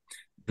work,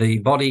 the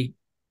body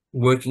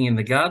working in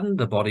the garden,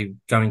 the body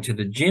going to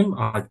the gym,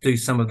 I do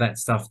some of that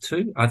stuff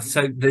too.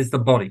 So there's the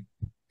body.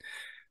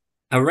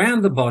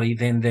 Around the body,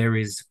 then there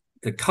is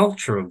the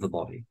culture of the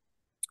body.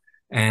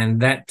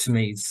 And that to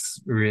me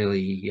is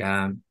really,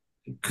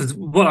 because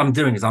what I'm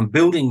doing is I'm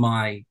building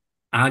my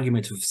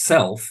argument of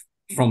self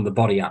from the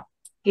body up.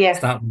 Yes.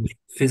 Start with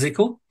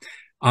physical.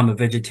 I'm a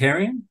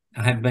vegetarian.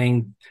 I have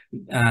been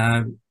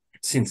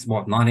since,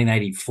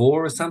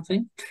 1984 or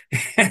something.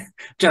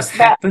 Just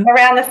happened.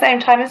 Around the same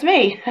time as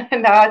me.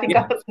 No, I think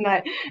I was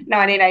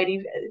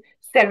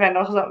 1987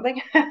 or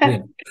something. Yeah.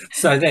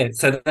 So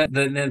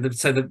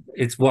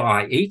it's what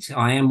I eat.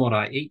 I am what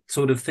I eat,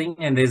 sort of thing.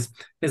 And there's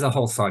a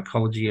whole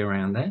psychology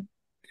around that.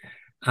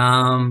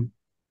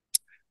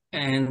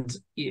 And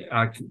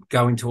I could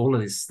go into all of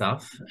this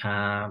stuff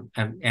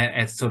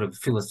as sort of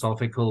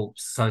philosophical,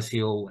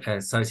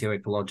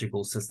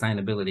 socio-ecological,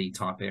 sustainability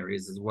type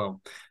areas as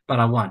well. But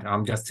I won't.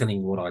 I'm just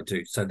telling you what I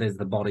do. So there's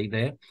the body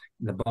there.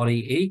 The body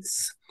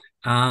eats.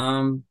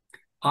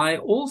 I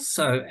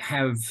also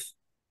have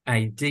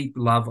a deep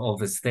love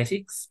of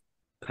aesthetics.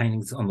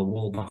 Paintings on the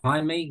wall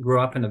behind me. Grew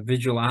up in a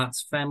visual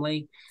arts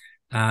family.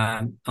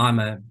 I'm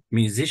a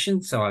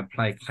musician, so I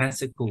play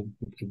classical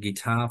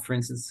guitar, for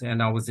instance,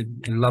 and I was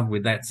in love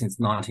with that since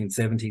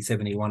 1970,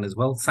 71 as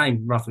well.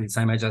 Roughly the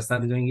same age I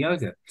started doing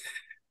yoga.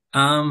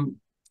 And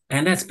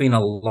that's been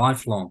a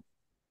lifelong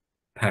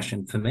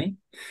passion for me.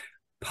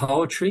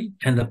 Poetry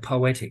and the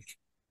poetic.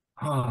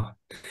 Oh,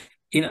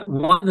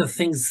 one of the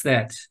things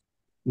that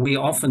we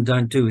often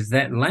don't do is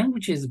that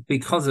language is,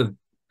 because of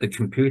the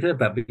computer,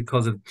 but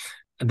because of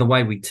the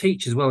way we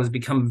teach as well, has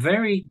become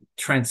very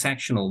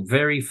transactional,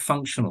 very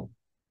functional.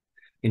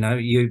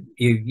 You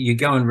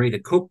go and read a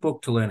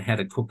cookbook to learn how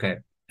to cook a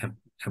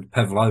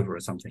pavlova or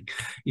something.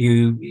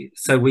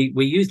 So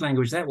we use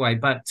language that way.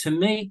 But to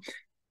me,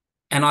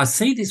 and I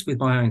see this with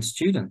my own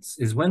students,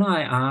 is when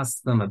I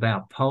ask them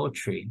about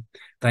poetry,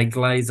 they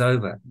glaze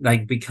over. They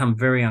become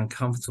very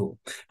uncomfortable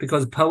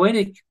because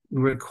poetic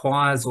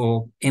requires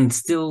or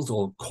instills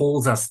or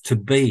calls us to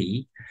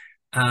be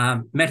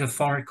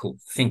metaphorical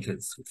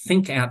thinkers.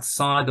 Think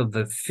outside of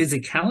the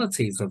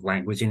physicalities of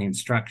language in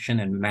instruction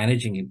and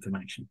managing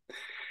information.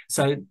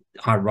 So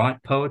I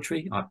write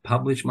poetry. I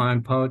publish my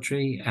own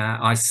poetry.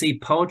 I see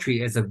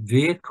poetry as a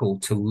vehicle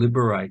to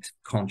liberate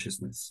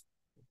consciousness.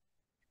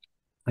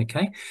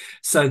 Okay,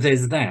 so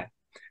there's that.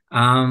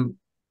 I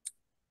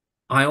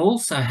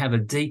also have a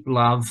deep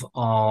love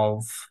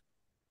of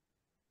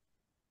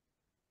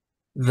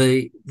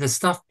the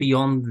stuff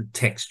beyond the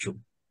textual.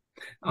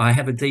 I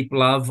have a deep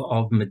love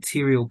of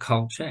material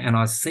culture, and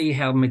I see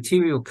how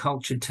material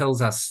culture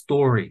tells us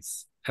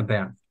stories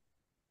about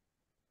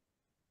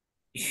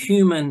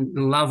human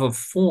love of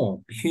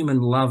form,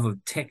 human love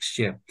of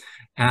texture,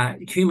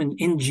 human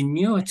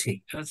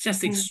ingenuity. It's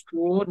just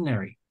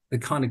extraordinary, the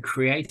kind of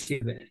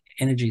creative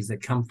energies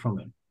that come from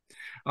it.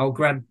 I've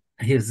got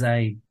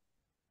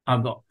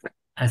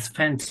a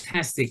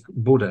fantastic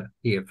Buddha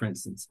here, for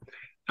instance.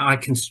 I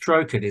can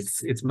stroke it.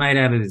 It's made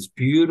out of this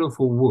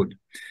beautiful wood.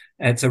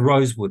 It's a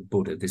rosewood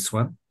Buddha, this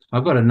one.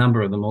 I've got a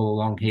number of them all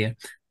along here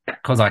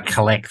because I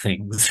collect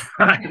things.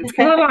 Because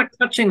I like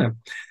touching them.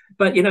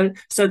 But,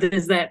 so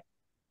there's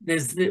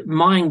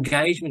my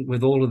engagement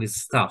with all of this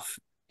stuff.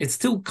 It's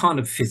still kind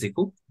of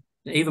physical.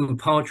 Even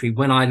poetry,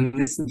 when I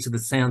listen to the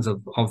sounds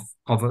of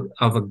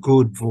a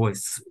good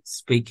voice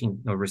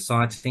speaking or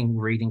reciting,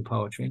 reading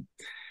poetry.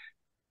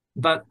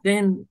 But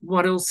then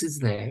what else is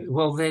there?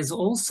 Well, there's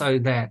also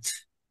that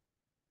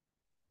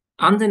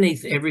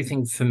underneath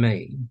everything for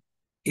me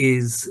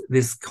is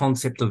this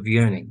concept of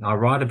yearning. I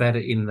write about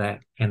it in the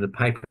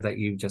paper that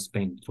you've just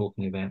been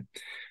talking about.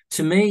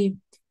 To me,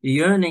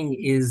 yearning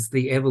is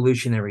the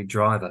evolutionary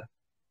driver.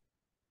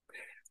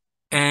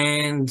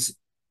 And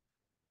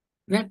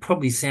that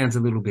probably sounds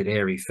a little bit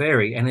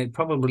airy-fairy, and it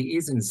probably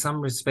is in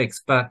some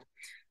respects. But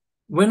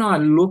when I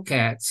look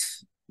at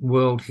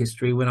world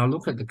history, when I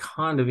look at the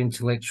kind of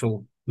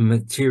intellectual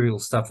material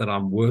stuff that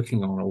I'm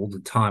working on all the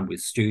time with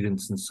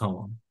students and so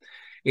on,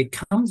 it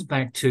comes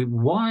back to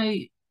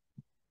why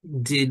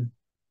did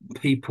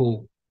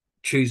people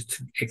choose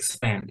to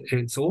expand?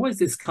 It's always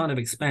this kind of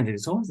expanded.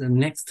 It's always the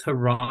next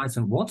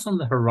horizon. What's on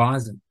the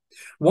horizon?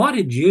 Why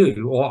did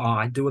you or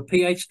I do a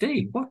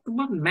PhD? What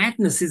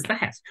madness is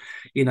that?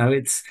 You know,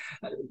 it's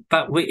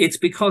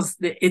because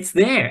it's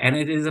there and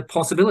it is a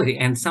possibility,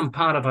 and some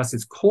part of us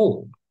is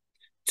called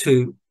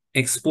to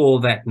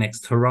explore that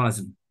next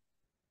horizon.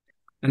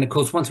 And of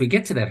course, once we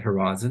get to that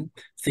horizon,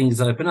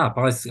 things open up.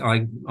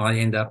 I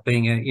end up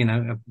being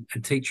a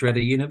teacher at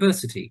a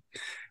university.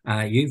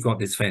 You've got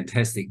this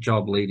fantastic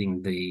job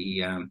leading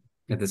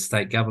the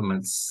state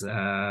government's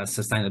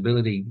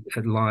sustainability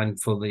line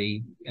for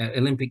the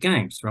Olympic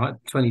Games, right?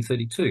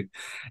 2032.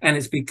 And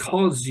it's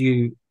because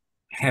you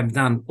have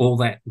done all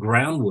that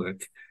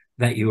groundwork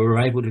that you were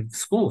able to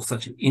explore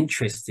such an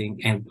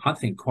interesting and I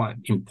think quite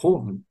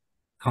important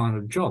kind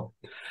of job.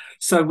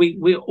 So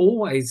we're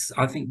always,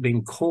 I think,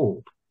 being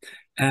called.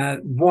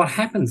 What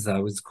happens,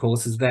 though, is, of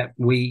course, is that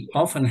we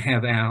often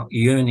have our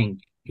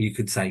yearning, you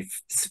could say,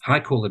 I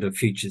call it a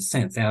future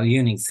sense, our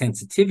yearning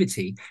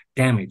sensitivity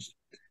damaged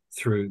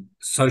through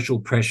social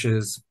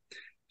pressures,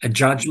 a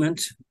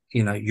judgment,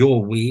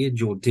 you're weird,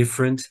 you're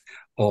different,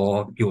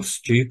 or you're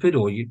stupid,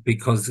 or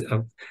because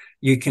of,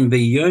 you can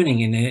be yearning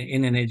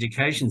in an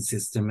education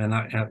system,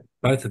 and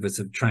both of us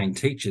have trained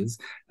teachers,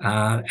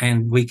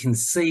 and we can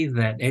see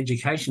that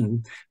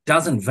education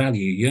doesn't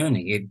value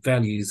yearning; it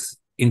values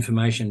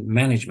information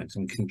management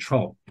and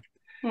control.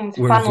 It's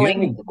Whereas funneling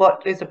yearning,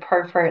 what is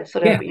appropriate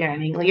sort yeah, of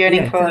yearning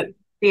yeah, for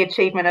the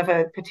achievement of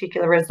a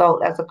particular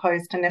result, as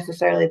opposed to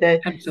necessarily the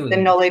absolutely,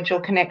 knowledge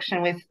or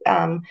connection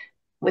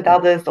with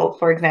others, or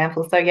for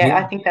example. So yeah, yeah,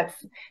 I think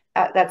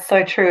that's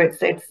so true.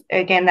 It's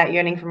again that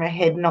yearning from a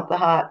head, not the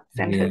heart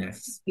centered.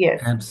 yes,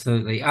 Yes.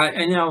 absolutely.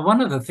 And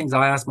one of the things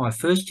I ask my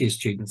first year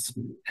students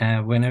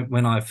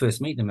when I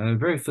first meet them in the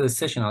very first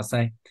session, I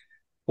say,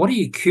 "What are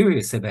you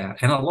curious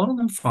about?" And a lot of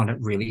them find it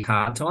really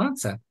hard to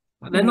answer.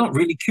 They're Mm. not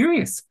really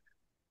curious.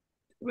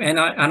 And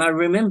I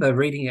remember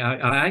reading.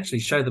 I actually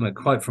showed them a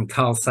quote from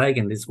Carl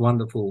Sagan, this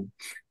wonderful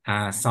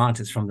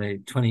scientist from the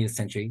 20th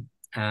century,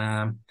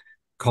 um,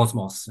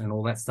 cosmos and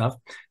all that stuff.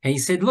 And he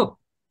said, "Look,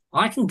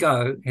 I can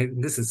go.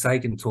 This is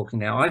Sagan talking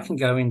now. I can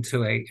go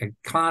into a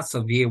class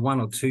of year 1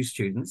 or 2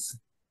 students,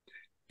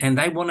 and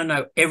they want to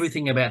know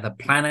everything about the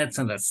planets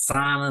and the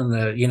sun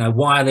and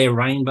why are there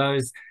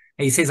rainbows."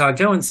 He says, "I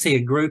go and see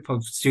a group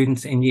of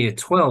students in year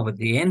 12 at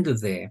the end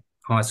of their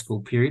high school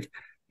period,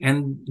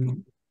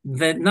 and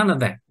none of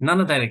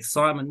that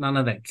excitement, none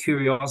of that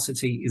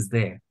curiosity is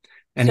there."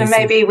 And So he says,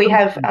 maybe we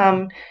have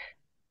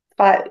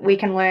but we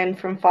can learn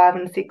from 5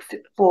 and 6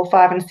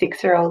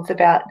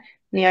 about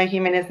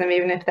neo-humanism,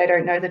 even if they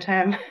don't know the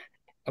term.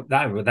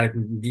 no,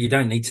 you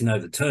don't need to know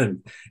the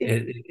term.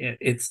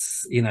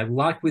 It's,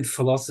 like with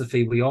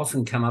philosophy, we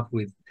often come up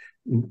with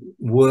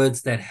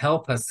words that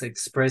help us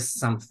express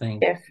something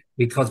Yes.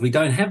 because we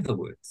don't have the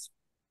words.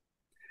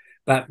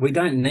 But we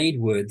don't need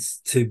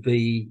words to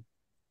be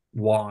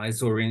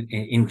wise or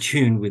in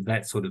tune with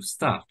that sort of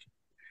stuff.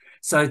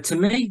 So to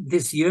me,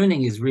 this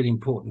yearning is really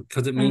important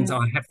because it means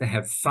Mm. I have to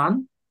have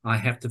fun. I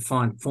have to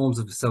find forms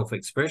of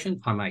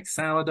self-expression. I make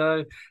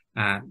sourdough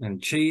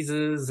and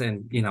cheeses,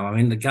 and I'm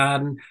in the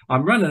garden.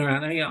 I'm running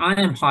around. I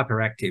am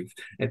hyperactive,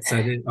 and so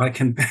that I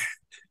can.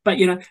 But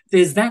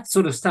there's that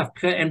sort of stuff,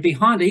 and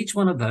behind each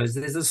one of those,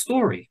 there's a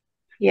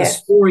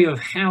Yes. story of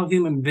how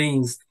human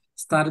beings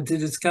started to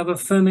discover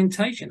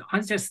fermentation.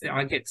 I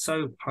get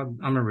so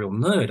I'm a real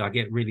nerd. I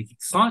get really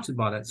excited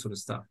by that sort of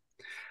stuff.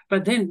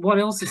 But then what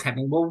else is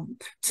happening? Well,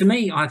 to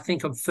me, I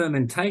think of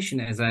fermentation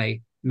as a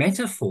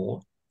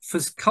metaphor for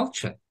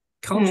culture.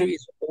 Culture Mm.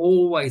 is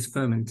always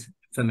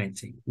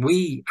fermenting.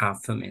 We are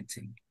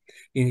fermenting.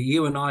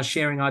 You and I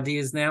sharing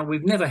ideas now.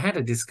 We've never had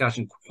a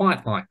discussion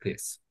quite like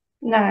this.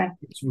 No.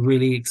 It's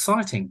really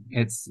exciting.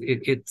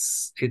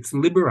 It's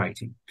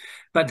liberating.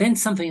 But then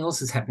something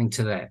else is happening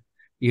to that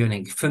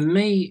yearning. For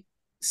me,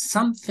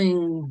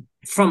 something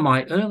from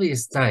my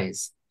earliest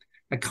days,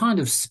 a kind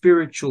of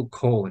spiritual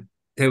calling.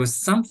 There was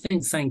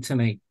something saying to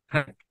me,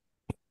 "Hey,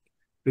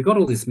 we've got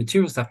all this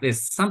material stuff.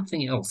 There's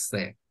something else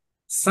there,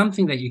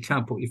 something that you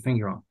can't put your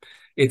finger on.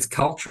 It's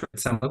culture at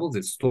some levels,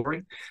 it's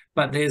story,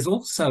 but there's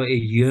also a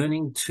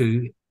yearning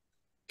to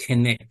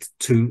connect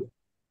to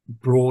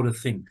broader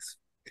things."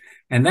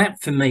 And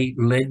that for me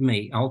led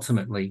me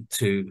ultimately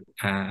to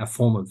a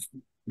form of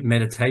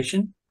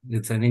meditation.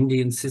 It's an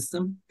Indian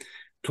system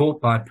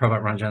taught by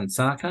Prabhat Ranjan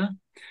Sarkar.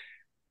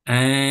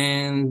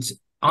 And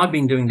I've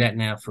been doing that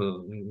now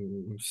for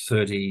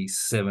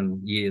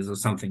 37 years or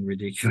something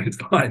ridiculous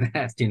like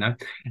that.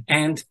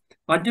 And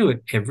I do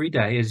it every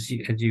day, as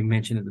you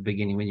mentioned at the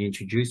beginning when you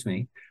introduced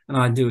me, and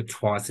I do it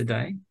twice a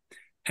day.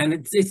 And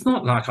it's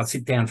not like I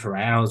sit down for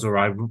hours or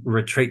I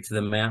retreat to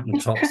the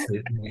mountaintops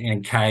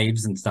and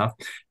caves and stuff,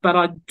 but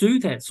I do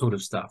that sort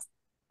of stuff,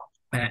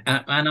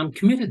 and I'm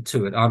committed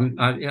to it.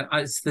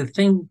 It's the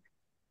thing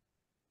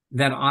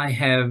that I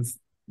have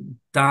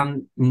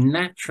done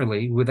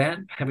naturally without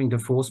having to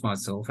force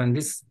myself. And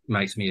this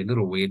makes me a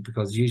little weird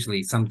because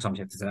usually sometimes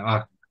you have to say,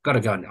 "Oh, got to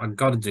go. I've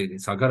got to do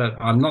this.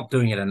 I'm not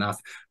doing it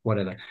enough,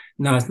 whatever.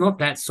 No, it's not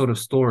that sort of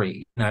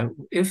story.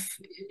 If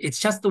it's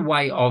just a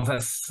way of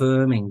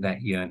affirming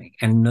that yearning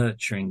and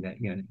nurturing that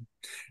yearning.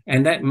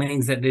 And that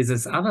means that there's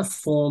this other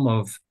form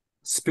of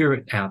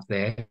spirit out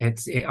there.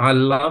 I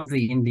love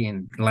the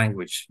Indian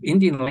language.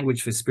 Indian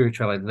language for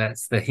spirituality,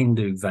 that's the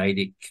Hindu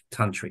Vedic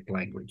tantric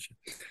language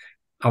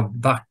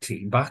of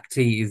bhakti.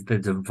 Bhakti is the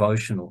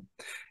devotional.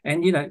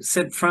 And,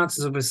 St.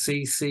 Francis of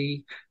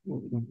Assisi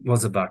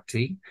was a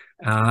bhakti.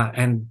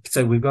 And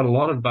so we've got a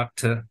lot of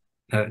bhakti,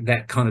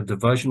 that kind of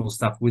devotional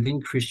stuff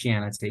within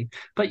Christianity.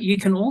 But you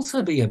can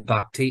also be a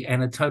bhakti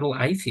and a total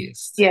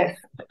atheist. Yes.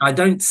 I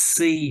don't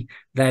see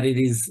that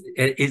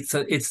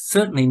it's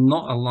certainly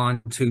not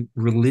aligned to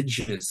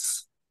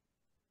religious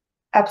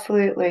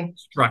Absolutely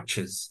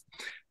structures.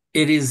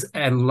 It is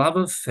a love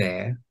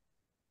affair.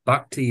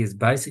 Bhakti is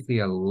basically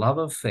a love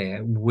affair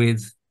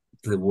with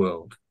the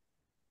world.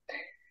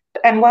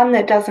 And one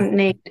that doesn't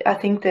need, I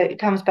think that it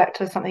comes back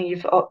to something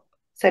you've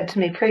said to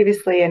me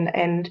previously,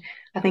 and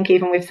I think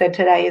even we've said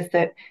today, is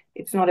that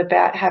it's not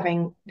about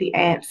having the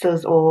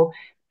answers or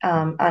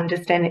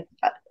understanding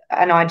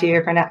an idea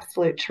of an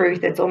absolute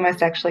truth. It's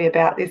almost actually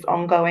about this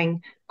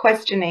ongoing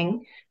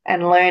questioning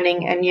and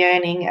learning and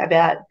yearning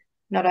about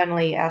not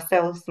only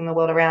ourselves and the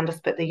world around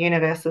us, but the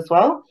universe as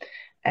well.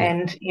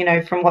 Yeah.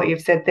 And, from what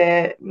you've said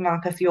there,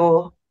 Marcus,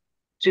 you're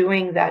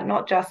doing that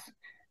not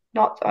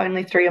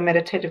only through your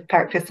meditative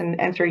practice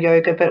and through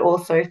yoga, but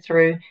also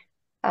through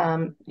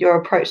your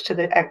approach to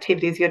the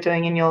activities you're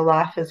doing in your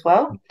life as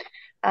well.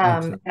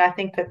 And I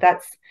think that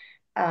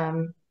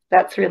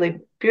that's really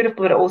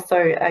beautiful, but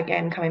also,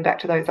 again, coming back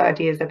to those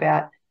ideas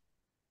about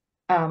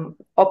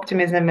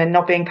optimism and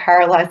not being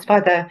paralyzed by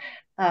the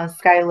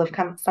scale of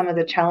some of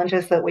the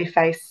challenges that we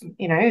face,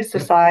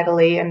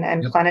 societally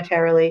and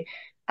planetarily,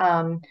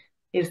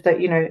 is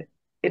that,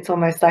 it's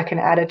almost like an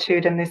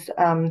attitude and this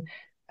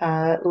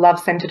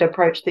love-centered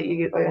approach that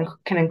you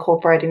can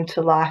incorporate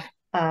into life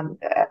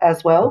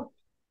as well.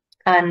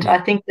 And I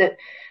think that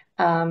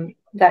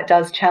that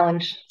does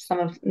challenge some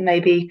of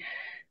maybe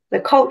the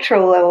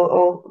cultural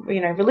or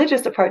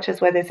religious approaches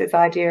where there's this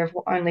idea of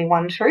only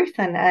one truth,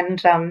 and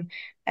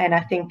I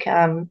think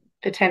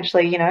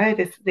potentially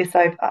this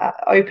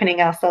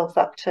opening ourselves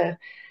up to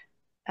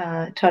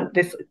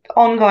this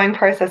ongoing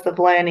process of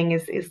learning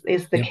is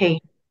the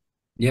key.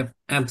 Yep,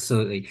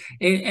 absolutely.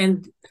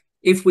 And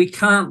if we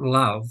can't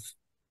love,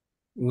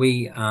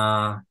 we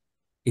are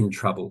in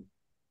trouble.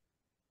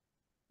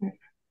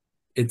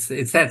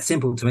 It's that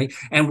simple to me.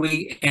 And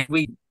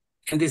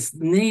this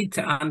need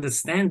to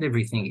understand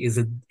everything is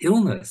an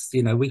illness.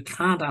 We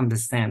can't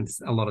understand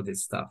a lot of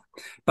this stuff,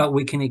 but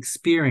we can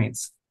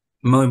experience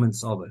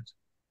moments of it.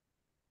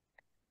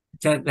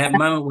 That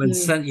moment when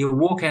you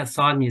walk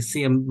outside and you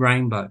see a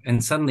rainbow,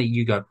 and suddenly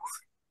you go.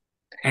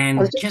 And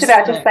I was just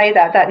about to say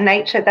that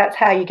nature, that's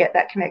how you get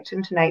that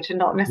connection to nature,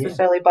 not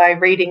necessarily by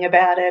reading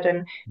about it.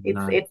 And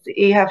it's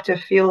you have to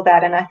feel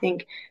that. And I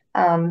think,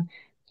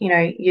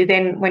 you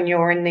then, when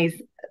you're in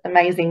these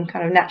amazing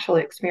kind of natural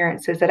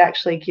experiences, it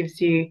actually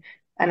gives you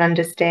an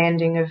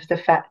understanding of the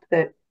fact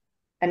that,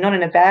 and not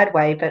in a bad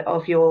way, but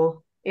of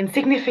your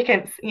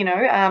insignificance, in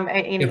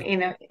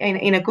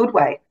a good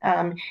way,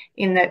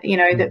 in that,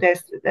 that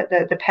there's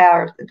the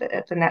power of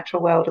the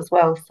natural world as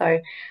well. So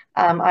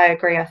I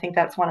agree. I think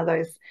that's one of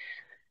those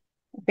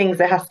things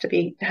that has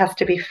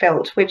to be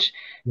felt, which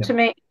to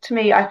me,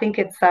 I think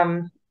it's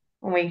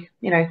when we,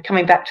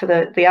 coming back to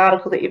the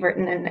article that you've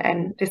written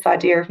and this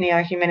idea of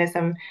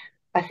neo-humanism,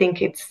 I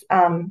think it's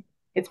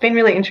been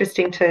really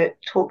interesting to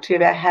talk to you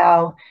about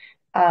how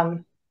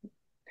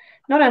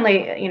not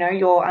only,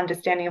 your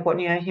understanding of what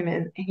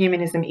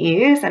neo-humanism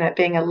is, and it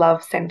being a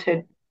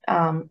love-centered,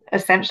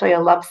 essentially a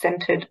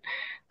love-centered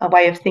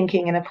way of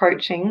thinking and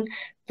approaching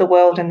the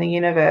world and the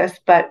universe,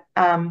 but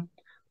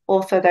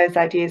also those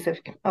ideas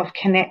of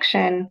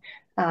connection,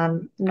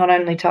 not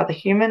only to other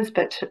humans,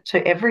 but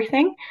to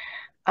everything.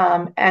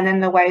 And then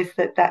the ways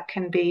that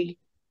can be,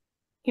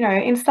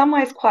 in some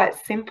ways quite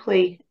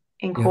simply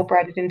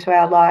incorporated into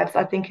our lives,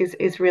 I think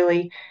is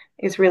really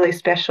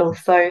special.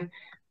 So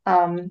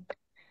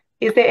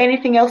is there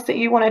anything else that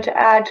you wanted to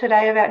add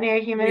today about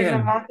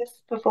neo-humanism,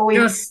 Marcus, before we...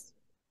 Just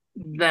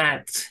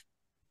that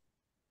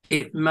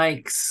it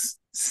makes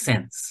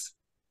sense.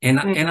 In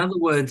other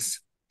words,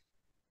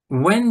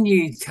 when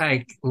you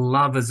take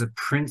love as a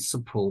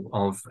principle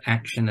of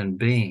action and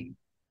being,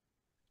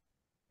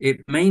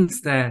 it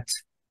means that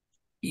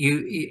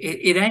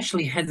it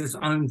actually has its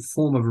own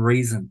form of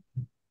reason.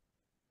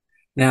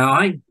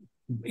 Now,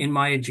 in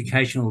my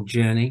educational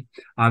journey,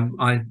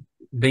 I've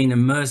been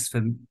immersed for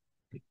a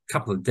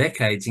couple of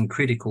decades in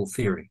critical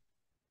theory.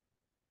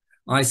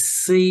 I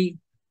see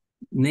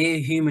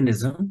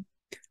neo-humanism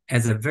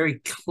as a very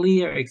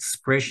clear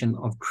expression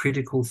of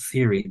critical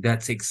theory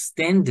that's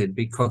extended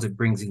because it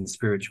brings in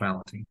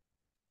spirituality,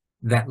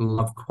 that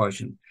love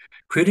quotient.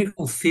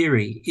 Critical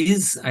theory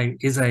is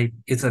a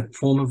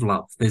form of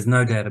love. There's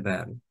no doubt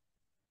about it.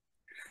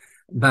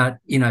 But,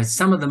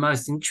 some of the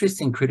most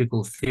interesting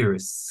critical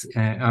theorists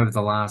over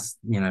the last,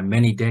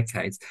 many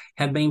decades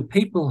have been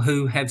people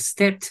who have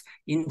stepped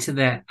into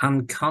that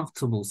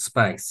uncomfortable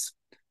space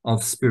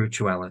of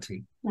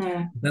spirituality.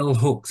 Mm. Bell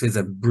Hooks is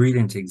a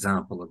brilliant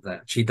example of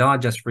that. She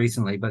died just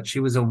recently, but she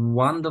was a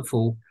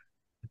wonderful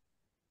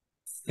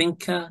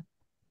thinker,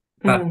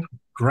 but Mm.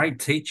 great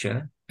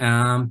teacher,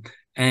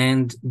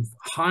 and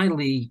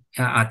highly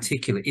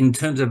articulate in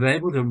terms of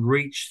able to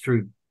reach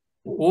through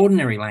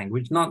ordinary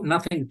language,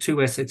 nothing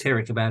too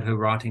esoteric about her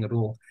writing at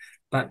all,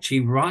 but she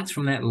writes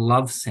from that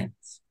love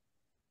sense.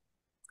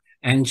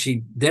 And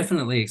she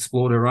definitely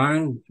explored her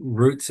own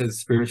roots as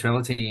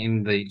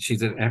spirituality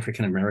she's an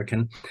African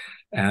American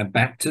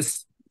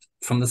Baptist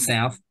from the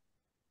South.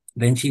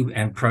 Then she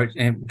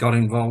got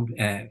involved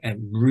and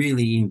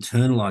really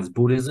internalized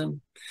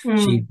Buddhism. She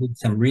Mm. did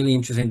some really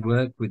interesting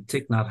work with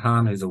Thich Nhat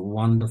Hanh, who's a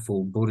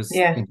wonderful Buddhist.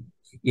 Yeah. And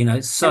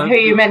So who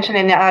you mentioned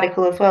in the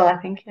article as well, I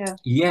think. Yeah.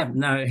 yeah,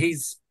 no,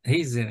 he's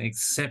an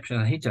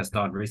exception. He just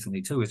died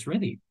recently too. It's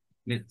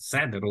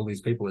sad that all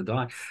these people are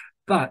dying,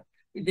 but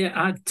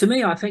yeah, to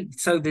me, I think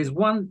so.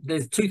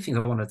 There's two things I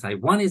want to say.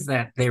 One is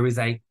that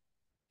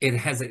it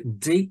has a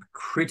deep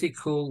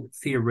critical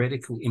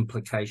theoretical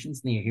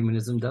implications,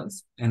 Neohumanism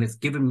does, and it's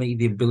given me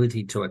the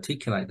ability to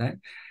articulate that.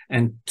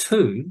 And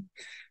two,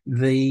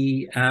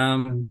 the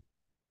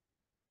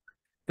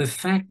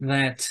fact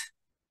that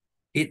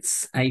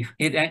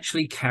it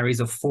actually carries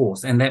a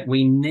force, and that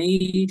we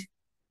need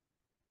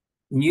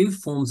new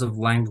forms of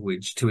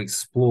language to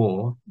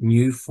explore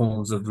new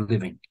forms of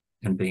living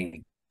and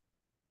being.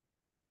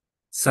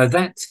 So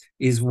that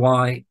is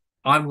why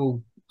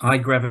I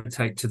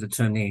gravitate to the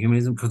term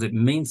neohumanism, because it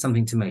means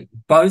something to me,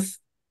 both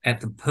at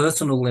the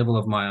personal level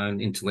of my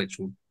own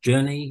intellectual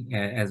journey,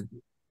 as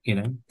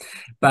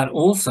but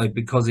also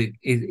because it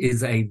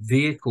is a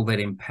vehicle that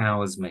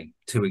empowers me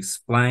to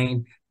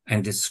explain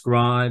and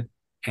describe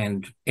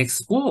and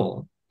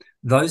explore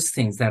those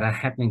things that are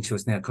happening to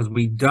us now, because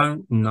we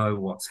don't know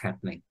what's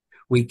happening.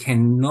 We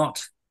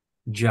cannot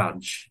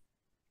judge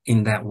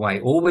in that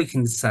way. All we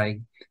can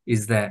say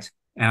is that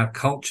our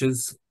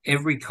cultures,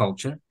 every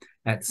culture,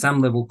 at some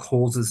level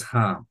causes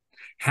harm.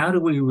 How do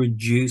we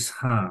reduce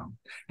harm?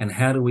 And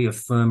how do we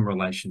affirm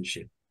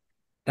relationship?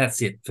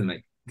 That's it for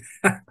me,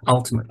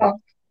 ultimately. Oh,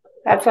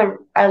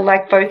 I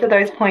like both of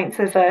those points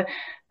as a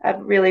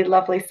really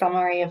lovely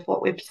summary of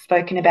what we've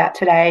spoken about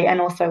today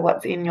and also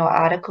what's in your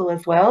article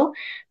as well.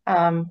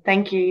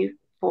 Thank you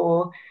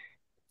for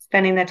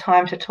spending the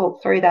time to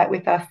talk through that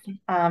with us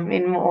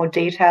in more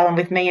detail and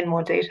with me in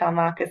more detail,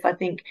 Marcus. I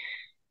think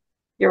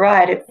you're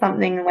right. It's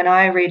something when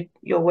I read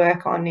your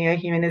work on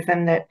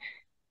neohumanism that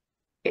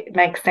it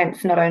makes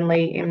sense not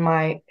only in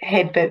my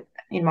head but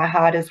in my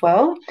heart as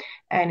well.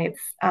 And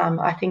it's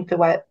I think the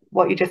way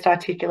what you just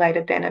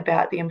articulated then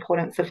about the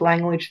importance of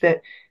language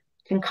that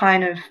can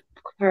kind of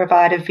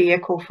provide a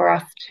vehicle for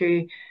us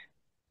to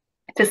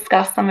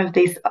discuss some of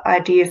these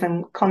ideas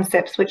and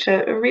concepts, which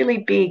are really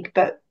big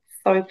but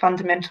so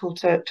fundamental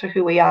to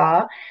who we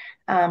are,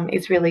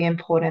 is really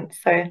important.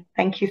 So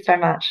thank you so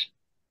much.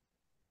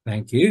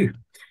 Thank you.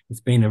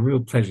 It's been a real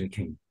pleasure,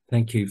 Kim.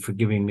 Thank you for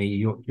giving me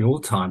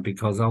your time,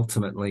 because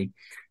ultimately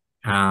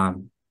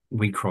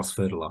we cross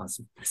fertilize.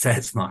 So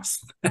it's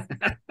nice.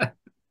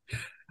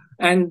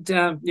 And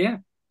yeah,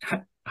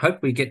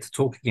 hope we get to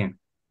talk again.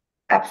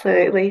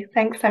 Absolutely.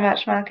 Thanks so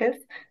much, Marcus.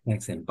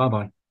 Thanks then. Bye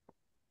bye.